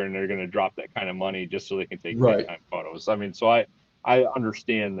go out there and they're going to drop that kind of money just so they can take Right. nighttime photos. I mean, so I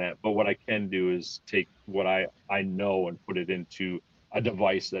understand that, but what I can do is take what I know and put it into a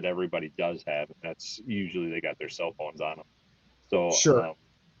device that everybody does have. And that's usually they got their cell phones on them. So Sure.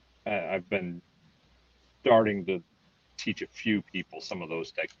 I've been starting to teach a few people some of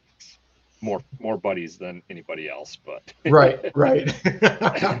those techniques, more buddies than anybody else, but Right.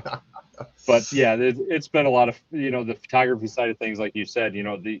 But yeah, it's been a lot of, the photography side of things, like you said,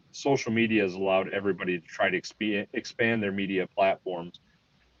 the social media has allowed everybody to try to expand their media platforms.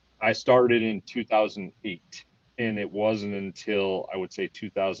 I started in 2008, and it wasn't until I would say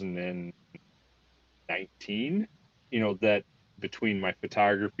 2019, that between my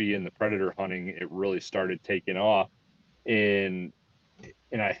photography and the predator hunting, it really started taking off. And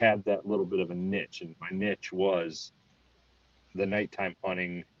I had that little bit of a niche, and my niche was the nighttime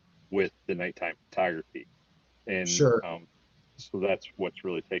hunting with the nighttime photography. And Sure. So that's what's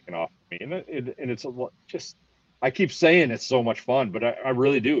really taken off for me. And it's I keep saying it's so much fun, but I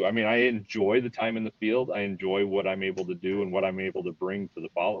really do. I mean, I enjoy the time in the field. I enjoy what I'm able to do and what I'm able to bring to the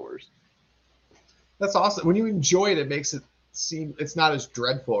followers. That's awesome. When you enjoy it, it makes it seem it's not as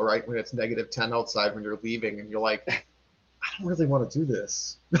dreadful, right? When it's -10 outside when you're leaving and you're like, I don't really want to do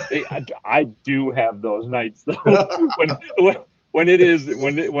this. I do have those nights though. when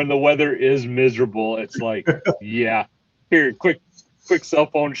the weather is miserable, it's like, yeah, here, quick cell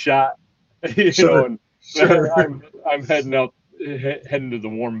phone shot, Sure. and Sure. I'm heading to the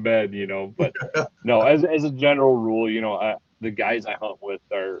warm bed, but no, as a general rule, the guys I hunt with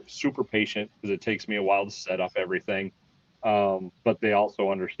are super patient because it takes me a while to set up everything. But they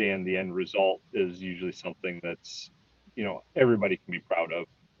also understand the end result is usually something that's, everybody can be proud of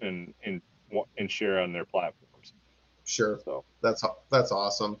and share on their platforms. Sure. So That's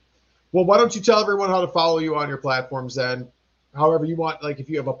awesome. Well, why don't you tell everyone how to follow you on your platforms then? However you want, like if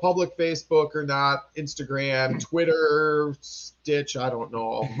you have a public Facebook or not, Instagram, Twitter, Stitch, I don't know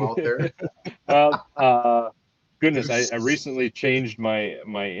all of them out there. Well, goodness, I recently changed my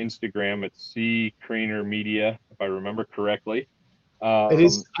Instagram. It's C Kreiner Media, if I remember correctly. It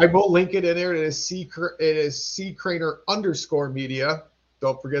is. I will link it in there. It is C Kreiner _media.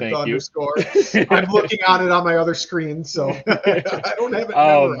 Don't forget the underscore. I'm looking on it on my other screen, so I don't have it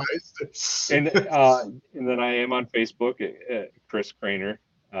memorized. And then I am on Facebook, Chris Kreiner.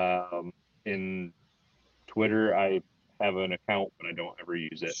 In Twitter, I have an account, but I don't ever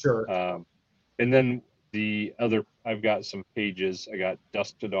use it. Sure. And then I've got some pages. I got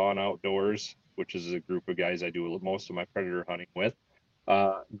Dusk to Dawn Outdoors, which is a group of guys I do most of my predator hunting with.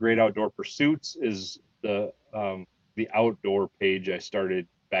 Great Outdoor Pursuits is the outdoor page I started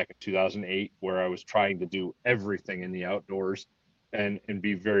back in 2008, where I was trying to do everything in the outdoors and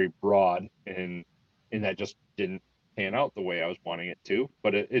be very broad, and that just didn't pan out the way I was wanting it to,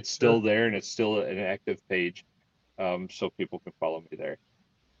 but it's still there, and it's still an active page, so people can follow me there.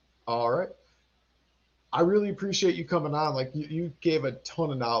 All right. I really appreciate you coming on. Like you gave a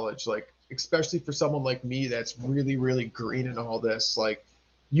ton of knowledge, like especially for someone like me that's really, really green in all this. Like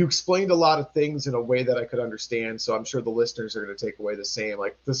you explained a lot of things in a way that I could understand. So I'm sure the listeners are going to take away the same.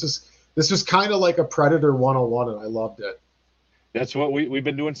 Like this was kind of like a Predator 101, and I loved it. That's what we've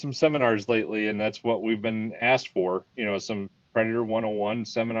been doing some seminars lately, and that's what we've been asked for, some Predator 101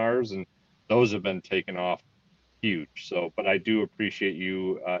 seminars, and those have been taken off huge. So, but I do appreciate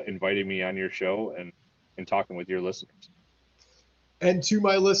you inviting me on your show and talking with your listeners. And to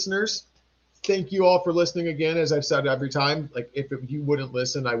my listeners, thank you all for listening again. As I've said every time, like if you wouldn't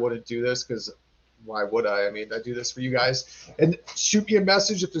listen, I wouldn't do this, because why would I? I mean, I do this for you guys. And shoot me a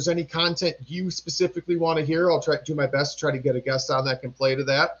message if there's any content you specifically want to hear. I'll try to do my best to try to get a guest on that can play to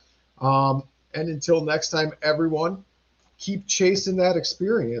that. And until next time, everyone, keep chasing that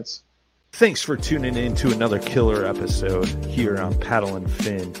experience. Thanks for tuning in to another killer episode here on Paddle and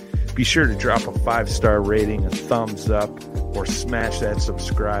Fin. Be sure to drop a 5-star rating, a thumbs up, or smash that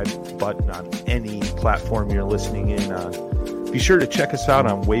subscribe button on any platform you're listening in on. Be sure to check us out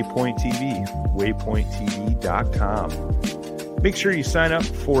on Waypoint TV, waypointtv.com. Make sure you sign up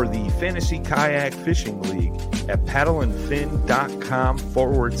for the Fantasy Kayak Fishing League at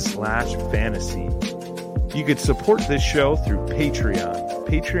paddleandfin.com/fantasy. You could support this show through Patreon,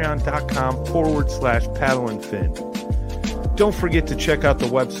 patreon.com/paddleandfin. Don't forget to check out the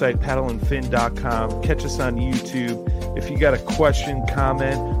website, paddleandfin.com. Catch us on YouTube. If you got a question,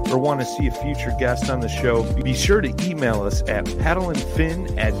 comment, or want to see a future guest on the show, be sure to email us at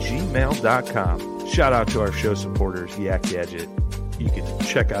paddleandfin@gmail.com. Shout out to our show supporters, Yak Gadget. You can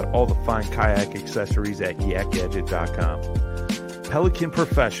check out all the fine kayak accessories at yakgadget.com. Pelican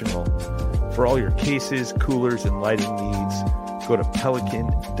Professional. For all your cases, coolers, and lighting needs, go to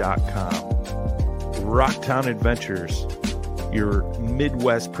pelican.com. Rocktown Adventures, your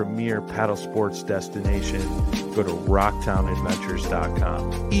Midwest premier paddle sports destination. Go to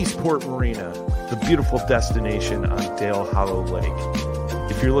rocktownadventures.com. Eastport Marina, the beautiful destination on Dale Hollow Lake.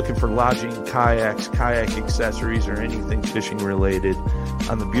 If you're looking for lodging, kayaks, kayak accessories, or anything fishing related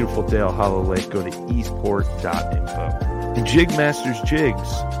on the beautiful Dale Hollow Lake, go to eastport.info. And Jigmasters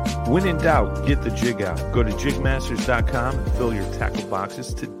Jigs. When in doubt, get the jig out. Go to jigmasters.com and fill your tackle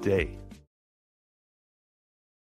boxes today.